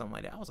morning or something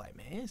like that. I was like,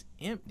 man, it's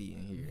empty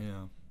in here.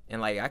 Yeah.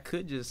 And, like, I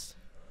could just,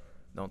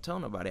 don't tell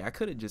nobody, I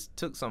could have just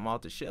took something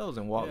off the shelves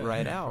and walked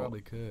right out.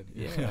 Probably could.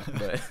 Yeah,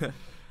 but...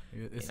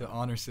 It's an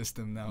honor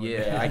system now.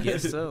 Yeah, I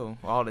guess so.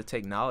 All the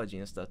technology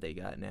and stuff they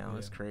got now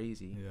is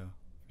crazy. Yeah,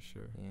 for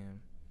sure. Yeah.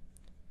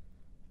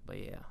 But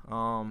yeah.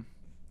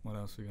 What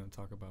else are we gonna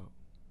talk about?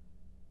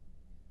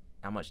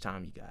 How much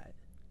time you got?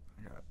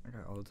 I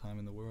got all the time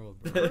in the world,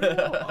 bro.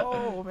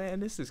 Oh man,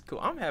 this is cool.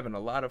 I'm having a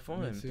lot of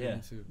fun. Me too, yeah.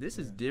 me too. This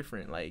is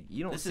different. Like,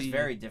 you don't This see. is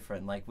very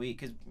different. Like,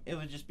 because it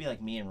would just be like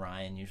me and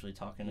Ryan usually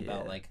talking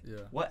about, like,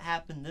 what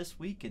happened this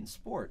week in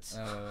sports.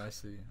 Oh, I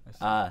see.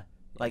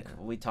 Like,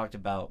 we talked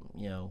about,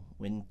 you know,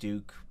 when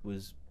Duke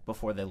was,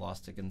 before they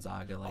lost to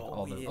Gonzaga, like,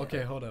 all the...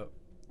 Okay, hold up.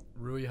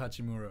 Rui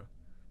Hachimura,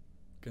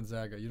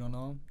 Gonzaga. You don't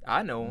know him?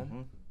 I know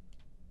him.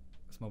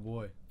 That's my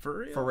boy. For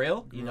real? For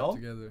real? Grew you know?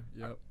 Together.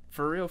 Yep.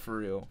 For real. For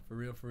real.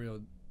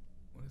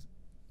 What is it?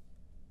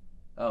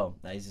 Oh,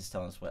 now he's just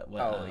telling us what we're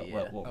at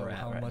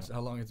right now.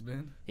 How long it's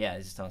been? Yeah,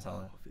 he's just telling us how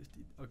long. 50.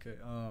 Okay.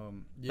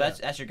 Yeah.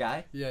 That's your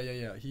guy?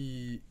 Yeah.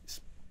 He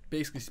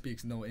basically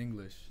speaks no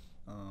English.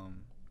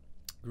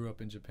 Grew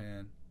up in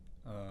Japan.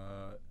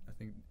 I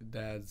think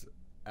dad's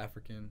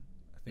African.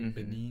 I think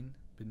Benin.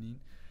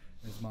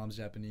 His mom's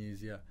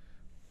Japanese. Yeah,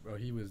 bro.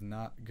 He was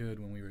not good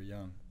when we were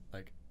young.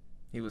 Like,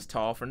 he was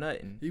tall for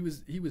nothing. He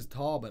was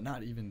tall, but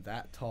not even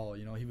that tall.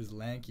 You know, he was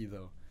lanky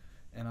though.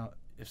 And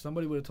if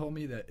somebody would have told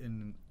me that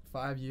in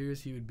 5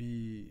 years he would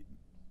be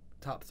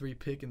top 3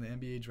 pick in the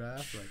NBA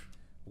draft, like,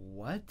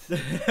 what?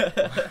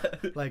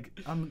 Like,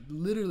 I'm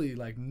literally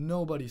like,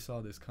 nobody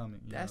saw this coming.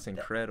 That's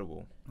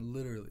incredible.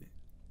 Literally.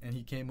 And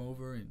he came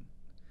over, and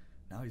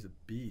now he's a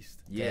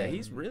beast. Yeah,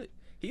 he's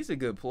a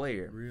good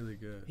player. Really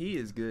good. He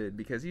is good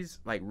because he's,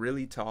 like,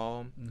 really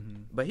tall,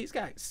 but he's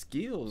got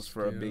skills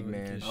for a big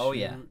man. Oh,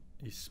 yeah.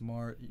 He's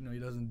smart. You know, he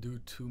doesn't do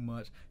too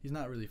much. He's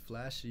not really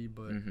flashy,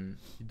 but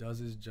he does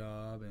his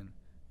job, and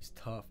he's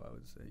tough, I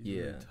would say.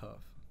 He's really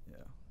tough. Yeah.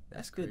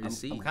 That's good to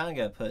see. I'm kind of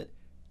going to put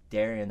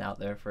Darian out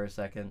there for a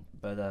second,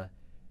 but I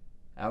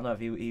don't know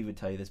if he would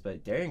tell you this,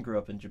 but Darian grew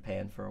up in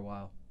Japan for a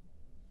while.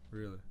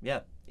 Really?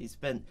 Yeah. He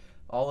spent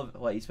all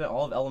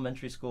of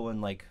elementary school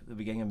and, like, the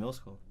beginning of middle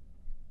school.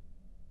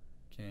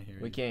 Can't hear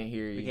you. We can't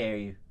hear you. We can't hear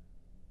you.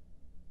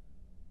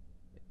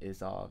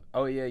 It's off.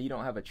 Oh yeah, you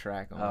don't have a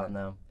track on. Oh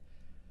no.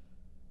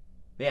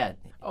 But yeah.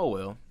 Oh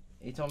well.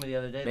 He told me the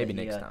other day. Maybe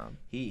next time.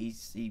 He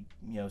spent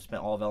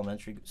all of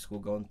elementary school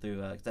going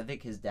through. Cause I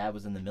think his dad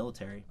was in the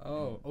military.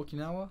 Oh,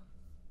 Okinawa.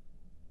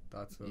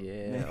 Thought so.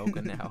 Yeah,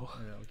 Okinawa.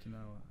 Yeah,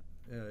 Okinawa.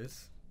 Yeah,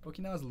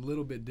 Okinawa's a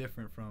little bit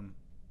different from.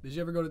 Did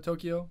you ever go to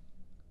Tokyo?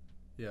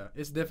 Yeah,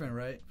 it's different,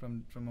 right?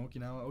 From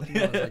Okinawa.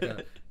 Okinawa is like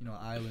a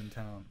island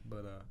town,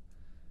 but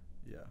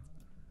yeah.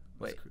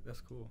 Wait,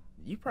 that's cool.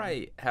 You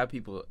probably have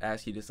people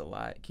ask you this a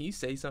lot. Can you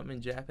say something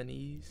in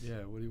Japanese?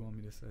 Yeah, what do you want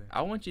me to say?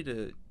 I want you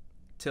to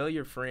tell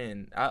your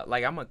friend. I'm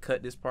gonna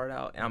cut this part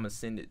out and I'm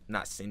gonna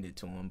not send it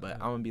to him, but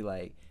I'm gonna be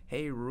like,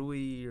 "Hey,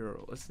 Rui,"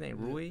 or what's his name,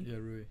 Rui? Yeah,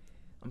 Rui.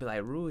 I'm gonna be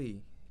like,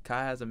 "Rui,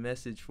 Kai has a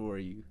message for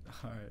you."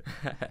 All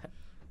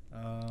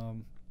right.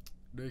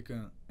 ルイ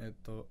君、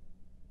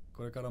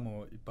これから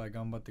もいっぱい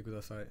頑張ってく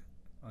ださい。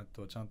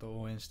ちゃんと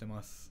応援して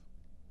ます。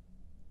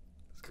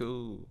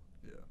Cool.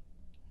 Yeah.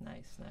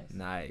 Nice.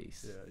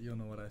 Yeah, you don't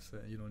know what I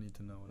said. You don't need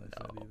to know what I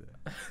said either.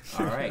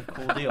 All right,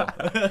 cool deal.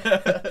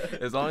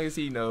 As long as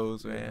he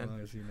knows, man. As long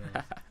as he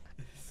knows.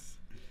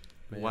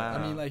 Wow. Yeah,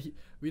 I mean, like,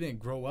 we didn't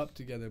grow up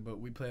together, but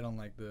we played on,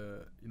 like,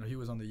 he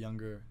was on the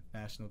younger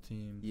national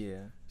team.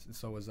 Yeah. And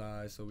so was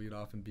I, so we'd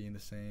often be in the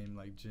same,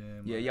 like,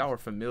 gym. Yeah, like, y'all were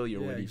familiar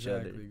with each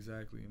other.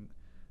 Exactly.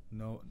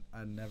 No,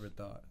 I never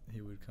thought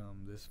he would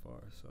come this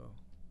far, so.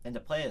 And to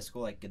play at a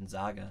school like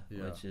Gonzaga,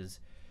 which is,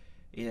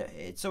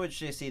 it's so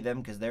interesting to see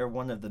them because they're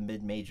one of the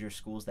mid-major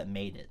schools that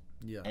made it.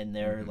 Yeah. And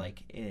they're,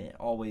 like,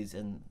 always,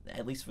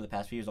 at least for the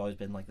past few years, always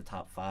been, like, the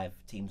top 5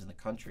 teams in the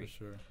country. For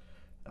sure.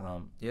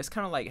 Yeah, it's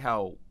kind of like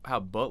how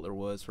Butler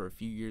was for a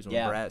few years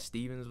when Brad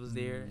Stevens was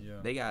there.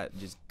 They got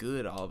just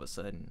good all of a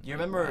sudden. You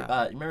remember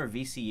remember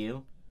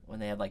VCU when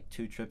they had like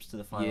 2 trips to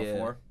the Final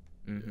Four?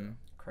 Mm-hmm.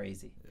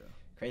 Crazy. Yeah.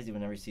 Crazy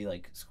whenever you see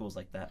like schools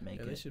like that make it.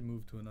 Yeah, they should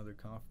move to another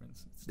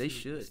conference.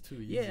 Should. It's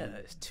too easy. Yeah,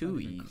 it's too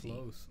easy.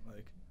 Close.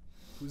 Like,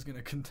 who's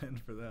gonna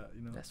contend for that?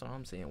 You know. That's what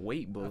I'm saying.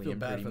 Weight bullying. I feel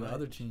bad for much. the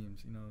other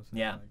teams. You know. So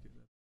yeah. Like,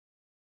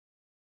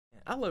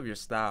 I love your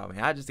style,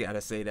 man. I just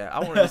gotta say that. I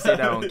wanted to say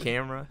that on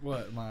camera.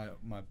 What, my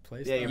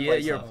play style? Yeah,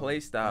 your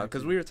play style.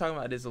 Because we were talking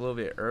about this a little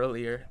bit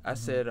earlier. I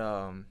said,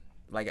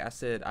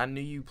 I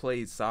knew you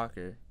played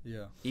soccer.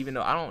 Yeah. Even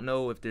though I don't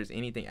know if there's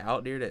anything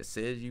out there that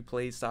says you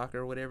played soccer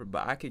or whatever,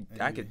 but I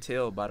could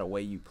tell by the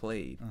way you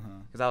played.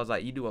 Because I was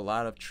like, you do a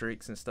lot of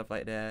tricks and stuff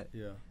like that.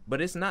 Yeah. But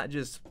it's not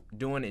just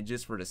doing it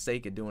just for the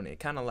sake of doing it.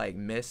 Kind of like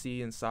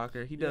Messi in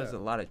soccer. He does a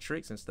lot of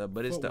tricks and stuff,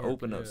 but it's to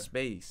open up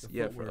space,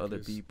 for other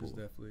people.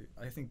 Definitely.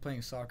 I think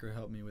playing soccer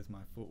helped me with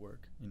my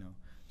footwork,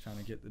 trying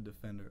to get the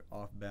defender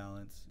off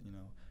balance,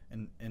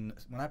 And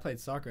when I played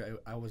soccer,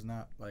 I was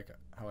not like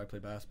how I play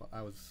basketball.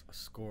 I was a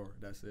scorer.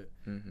 That's it.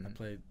 I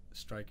played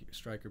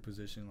striker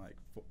position. Like,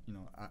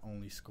 I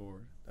only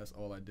scored. That's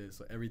all I did.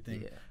 So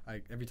everything,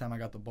 every time I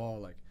got the ball,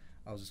 like,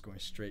 I was just going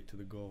straight to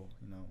the goal.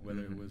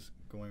 Whether it was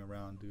going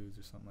around dudes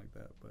or something like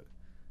that. But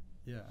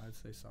yeah, I'd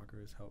say soccer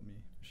has helped me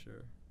for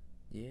sure.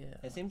 Yeah.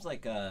 It seems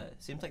like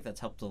that's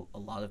helped a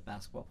lot of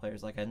basketball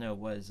players. Like I know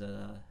was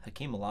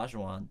Hakeem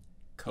Olajuwon.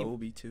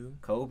 Kobe too.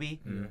 Kobe.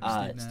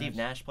 Mm-hmm. Steve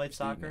Nash played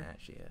soccer.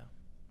 Steve Nash,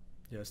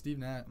 yeah, Steve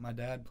Nash. My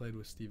dad played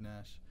with Steve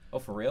Nash. Oh,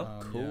 for real?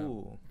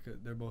 Cool. Yeah,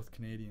 they're both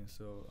Canadian,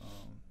 so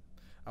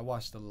I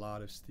watched a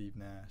lot of Steve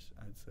Nash.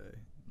 I'd say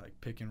like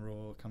pick and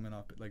roll, coming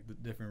up like the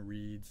different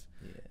reads.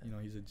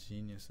 Yeah. He's a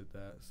genius at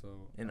that.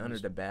 So and under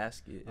the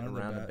basket, and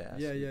around the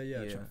basket. Yeah.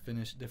 Trying to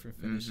finish different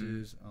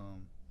finishes.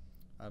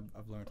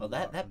 I've learned. Well,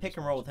 that pick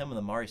and roll with him and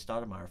Amari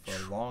Stoudemire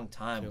for a long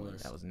time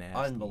was nasty.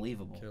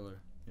 Unbelievable.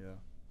 Killer. Yeah.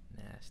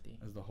 Nasty.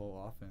 That's the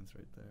whole offense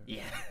right there.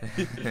 Yeah.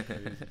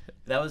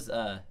 That was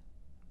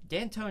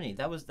D'Antoni.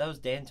 That was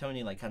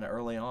D'Antoni like kind of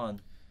early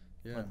on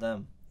with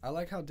them. I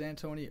like how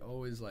D'Antoni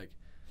always like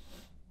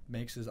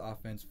makes his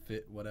offense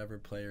fit whatever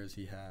players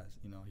he has.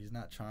 He's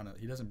not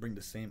he doesn't bring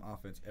the same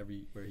offense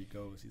everywhere he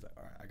goes. He's like,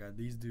 all right, I got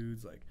these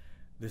dudes. Like,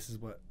 this is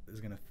what is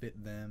gonna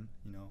fit them.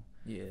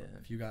 Yeah.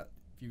 If you got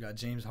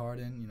James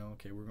Harden,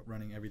 okay, we're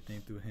running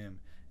everything through him.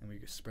 And we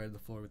could spread the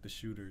floor with the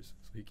shooters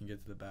so he can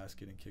get to the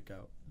basket and kick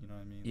out. You know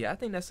what I mean? Yeah, I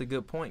think that's a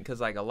good point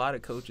because, like, a lot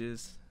of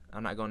coaches,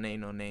 I'm not going to name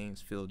no names,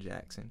 Phil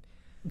Jackson.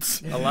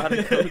 A lot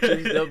of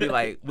coaches, they'll be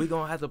like, we're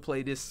going to have to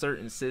play this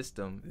certain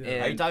system. Yeah.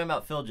 And are you talking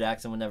about Phil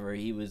Jackson whenever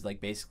he was,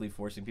 like, basically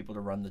forcing people to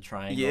run the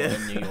triangle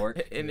in New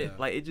York? And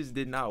it just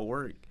did not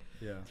work.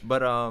 Yeah.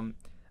 But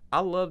I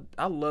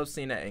love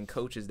seeing that in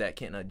coaches that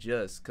can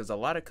adjust because a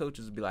lot of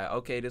coaches will be like,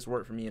 okay, this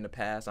worked for me in the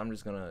past. I'm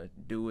just going to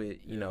do it,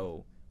 you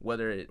know,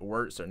 whether it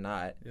works or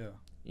not,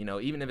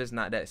 even if it's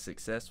not that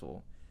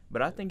successful.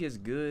 But I think it's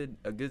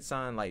a good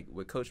sign, like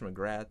with Coach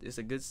McGrath, it's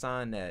a good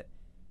sign that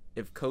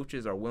if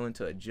coaches are willing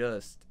to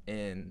adjust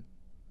and,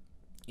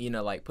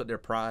 like put their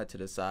pride to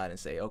the side and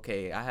say,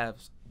 okay, I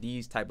have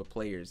these type of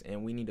players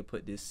and we need to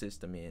put this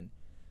system in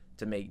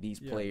to make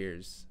these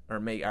players or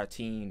make our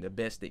team the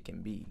best it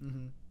can be,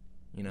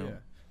 Yeah.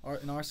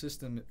 Our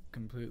system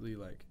completely,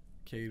 like,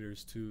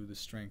 caters to the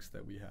strengths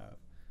that we have,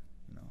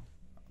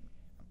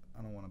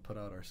 I don't want to put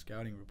out our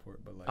scouting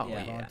report, but like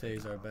Devontae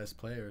is our best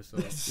player, so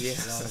a lot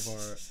of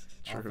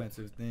our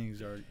offensive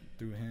things are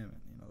through him,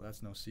 and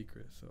that's no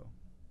secret. So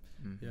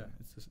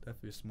it's just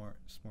definitely a smart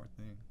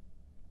thing.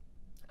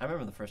 I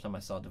remember the first time I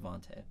saw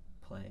Devontae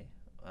play.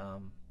 I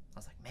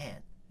was like,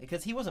 man,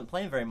 because he wasn't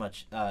playing very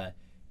much.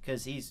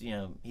 Because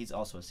he's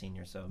also a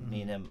senior, so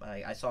me and him,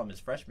 I saw him his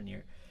freshman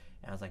year,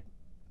 and I was like,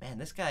 man,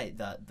 this guy,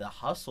 the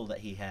hustle that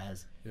he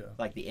has,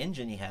 like the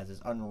engine he has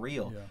is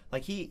unreal. Yeah.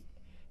 Like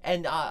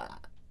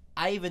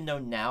I even know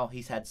now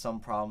he's had some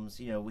problems.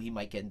 You know, he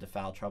might get into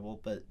foul trouble,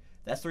 but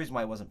that's the reason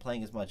why he wasn't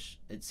playing as much.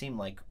 It seemed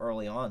like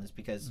early on is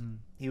because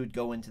he would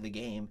go into the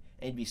game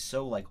and he'd be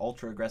so like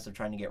ultra aggressive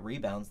trying to get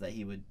rebounds that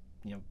he would,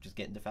 you know, just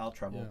get into foul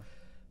trouble. Yeah.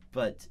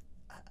 But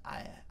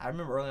I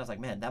remember early on, I was like,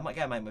 man, that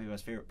guy might be my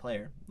favorite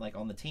player, like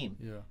on the team.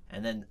 Yeah.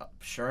 And then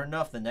sure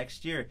enough, the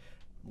next year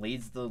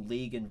leads the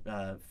league in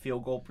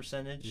field goal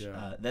percentage.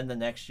 Yeah. Then the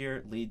next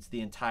year leads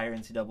the entire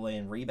NCAA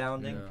in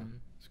rebounding. Yeah.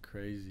 It's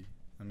crazy.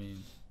 I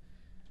mean,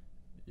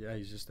 yeah,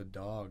 he's just a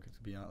dog, to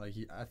be honest.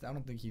 Like I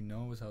don't think he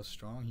knows how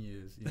strong he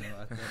is. You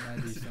know, that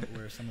might be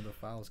where some of the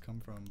fouls come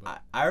from.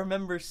 But I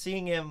remember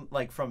seeing him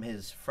like from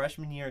his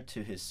freshman year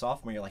to his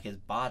sophomore year, like his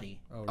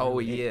body. Oh,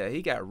 really? Yeah,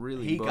 he got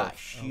really. He buff. got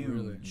huge. Oh,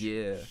 really?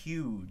 Yeah,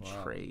 huge.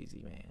 Wow. Crazy,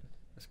 man.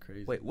 That's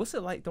crazy. Wait, what's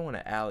it like throwing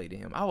an alley to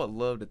him? I would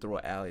love to throw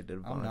an alley to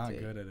Devontae. I'm not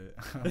good at it.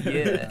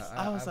 Yes,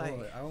 I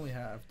only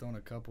have thrown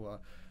a couple.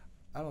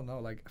 I don't know.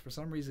 Like for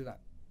some reason,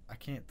 I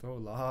can't throw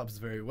lobs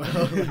very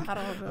well. Like, I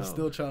don't know. I'm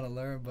still trying to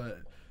learn,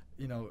 but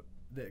you know,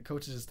 the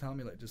coaches just tell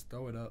me like just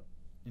throw it up,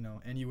 you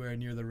know, anywhere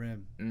near the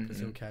rim because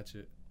he'll catch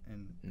it,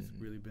 and it's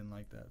really been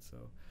like that. So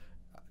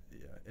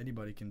yeah,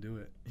 anybody can do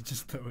it. You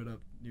just throw it up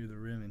near the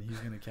rim, and he's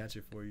gonna catch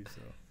it for you.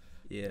 So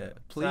yeah,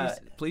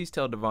 please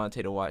tell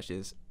Devontae to watch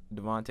this.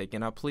 Devontae,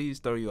 can I please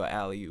throw you an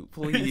alley-oop?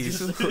 Please,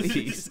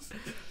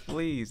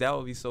 please. That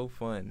would be so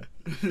fun.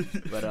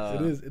 But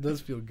it does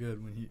feel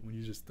good when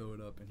you just throw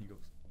it up and he goes.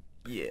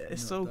 Yeah,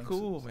 it's so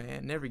cool,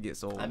 man. Never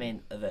gets old. I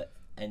mean, the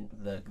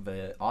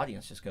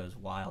audience just goes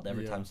wild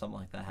every time something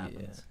like that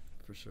happens.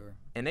 Yeah, for sure.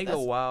 And they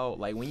go wild,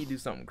 like when you do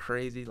something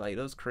crazy, like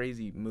those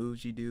crazy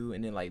moves you do,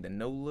 and then like the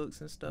no looks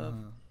and stuff.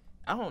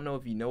 I don't know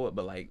if you know it,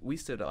 but like we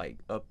stood like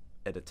up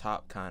at the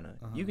top, kind of.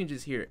 You can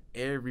just hear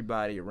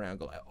everybody around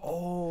go like,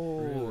 "Oh,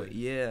 really?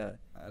 Yeah."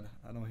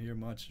 I don't hear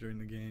much during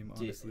the game,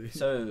 honestly.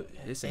 So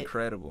it's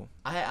incredible.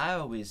 I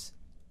always,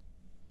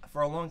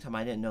 for a long time,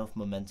 I didn't know if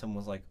momentum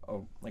was like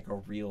a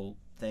real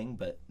thing,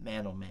 but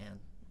man, oh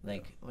man.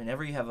 Like,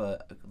 whenever you have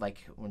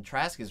when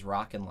Trask is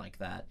rocking like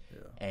that,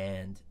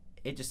 and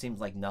it just seems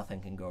like nothing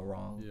can go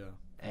wrong. Yeah,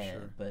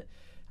 sure. But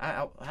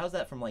how's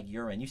that from, like,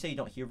 your end? You say you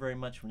don't hear very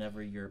much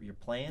whenever you're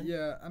playing?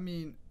 Yeah, I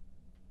mean,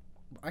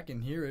 I can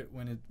hear it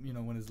when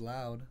it's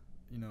loud,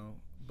 you know,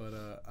 but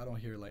I don't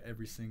hear, like,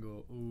 every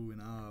single ooh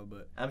and ah,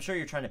 but... I'm sure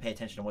you're trying to pay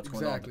attention to what's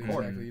going on.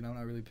 Exactly. You know, I'm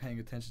not really paying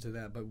attention to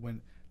that, but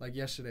when, like,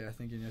 yesterday, I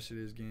think in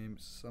yesterday's game,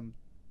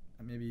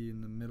 maybe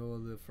in the middle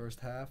of the first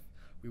half,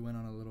 we went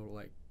on a little,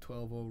 like,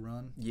 12-0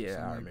 run.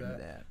 Yeah, I remember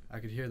that. I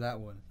could hear that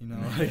one, you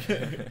know. Like,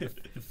 the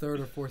third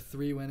or fourth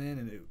three went in,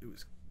 and it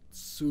was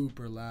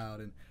super loud,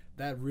 and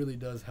that really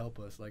does help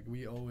us. Like,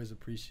 we always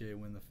appreciate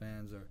when the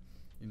fans are,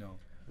 you know,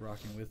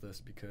 rocking with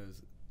us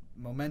because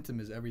momentum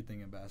is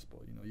everything in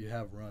basketball. You know, you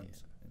have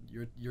runs. And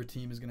your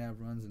team is going to have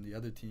runs, and the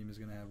other team is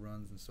going to have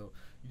runs, and so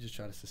you just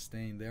try to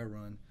sustain their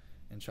run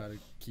and try to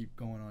keep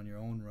going on your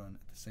own run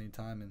at the same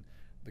time, and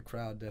the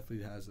crowd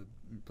definitely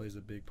plays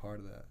a big part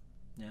of that.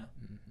 Yeah.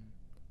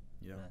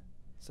 Yeah.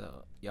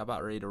 So y'all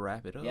about ready to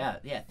wrap it up?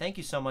 Yeah. Thank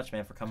you so much,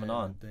 man, for coming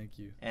on. Thank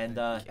you. And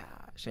gosh,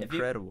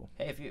 incredible.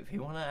 If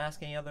you want to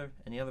ask any other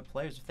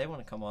players if they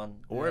want to come on,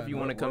 or if you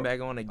want to come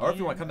back on again, or if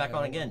you want to come back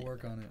on again, I'll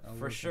work on it.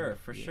 For sure.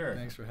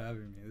 Thanks for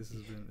having me. This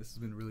has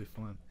been really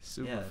fun.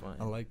 Super fun.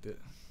 I liked it.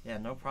 Yeah,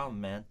 no problem,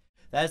 man.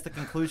 That is the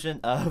conclusion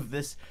of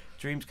this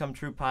Dreams Come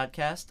True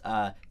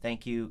podcast.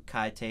 Thank you,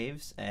 Kai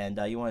Toews. And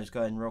you want to just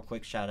go ahead and real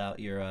quick shout out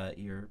your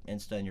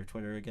Insta and your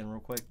Twitter again real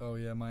quick? Oh,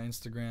 yeah. My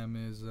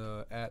Instagram is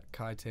at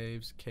Kai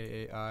Toews,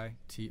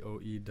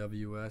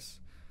 KAITOEWS.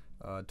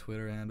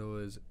 Twitter handle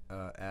is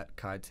at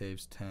Kai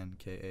Toews 10,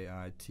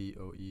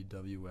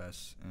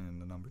 KAITOEWS,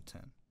 and the number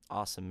 10.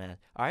 Awesome, man.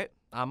 All right.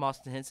 I'm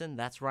Austin Hinson.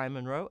 That's Ryan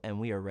Monroe, and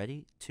we are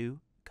ready to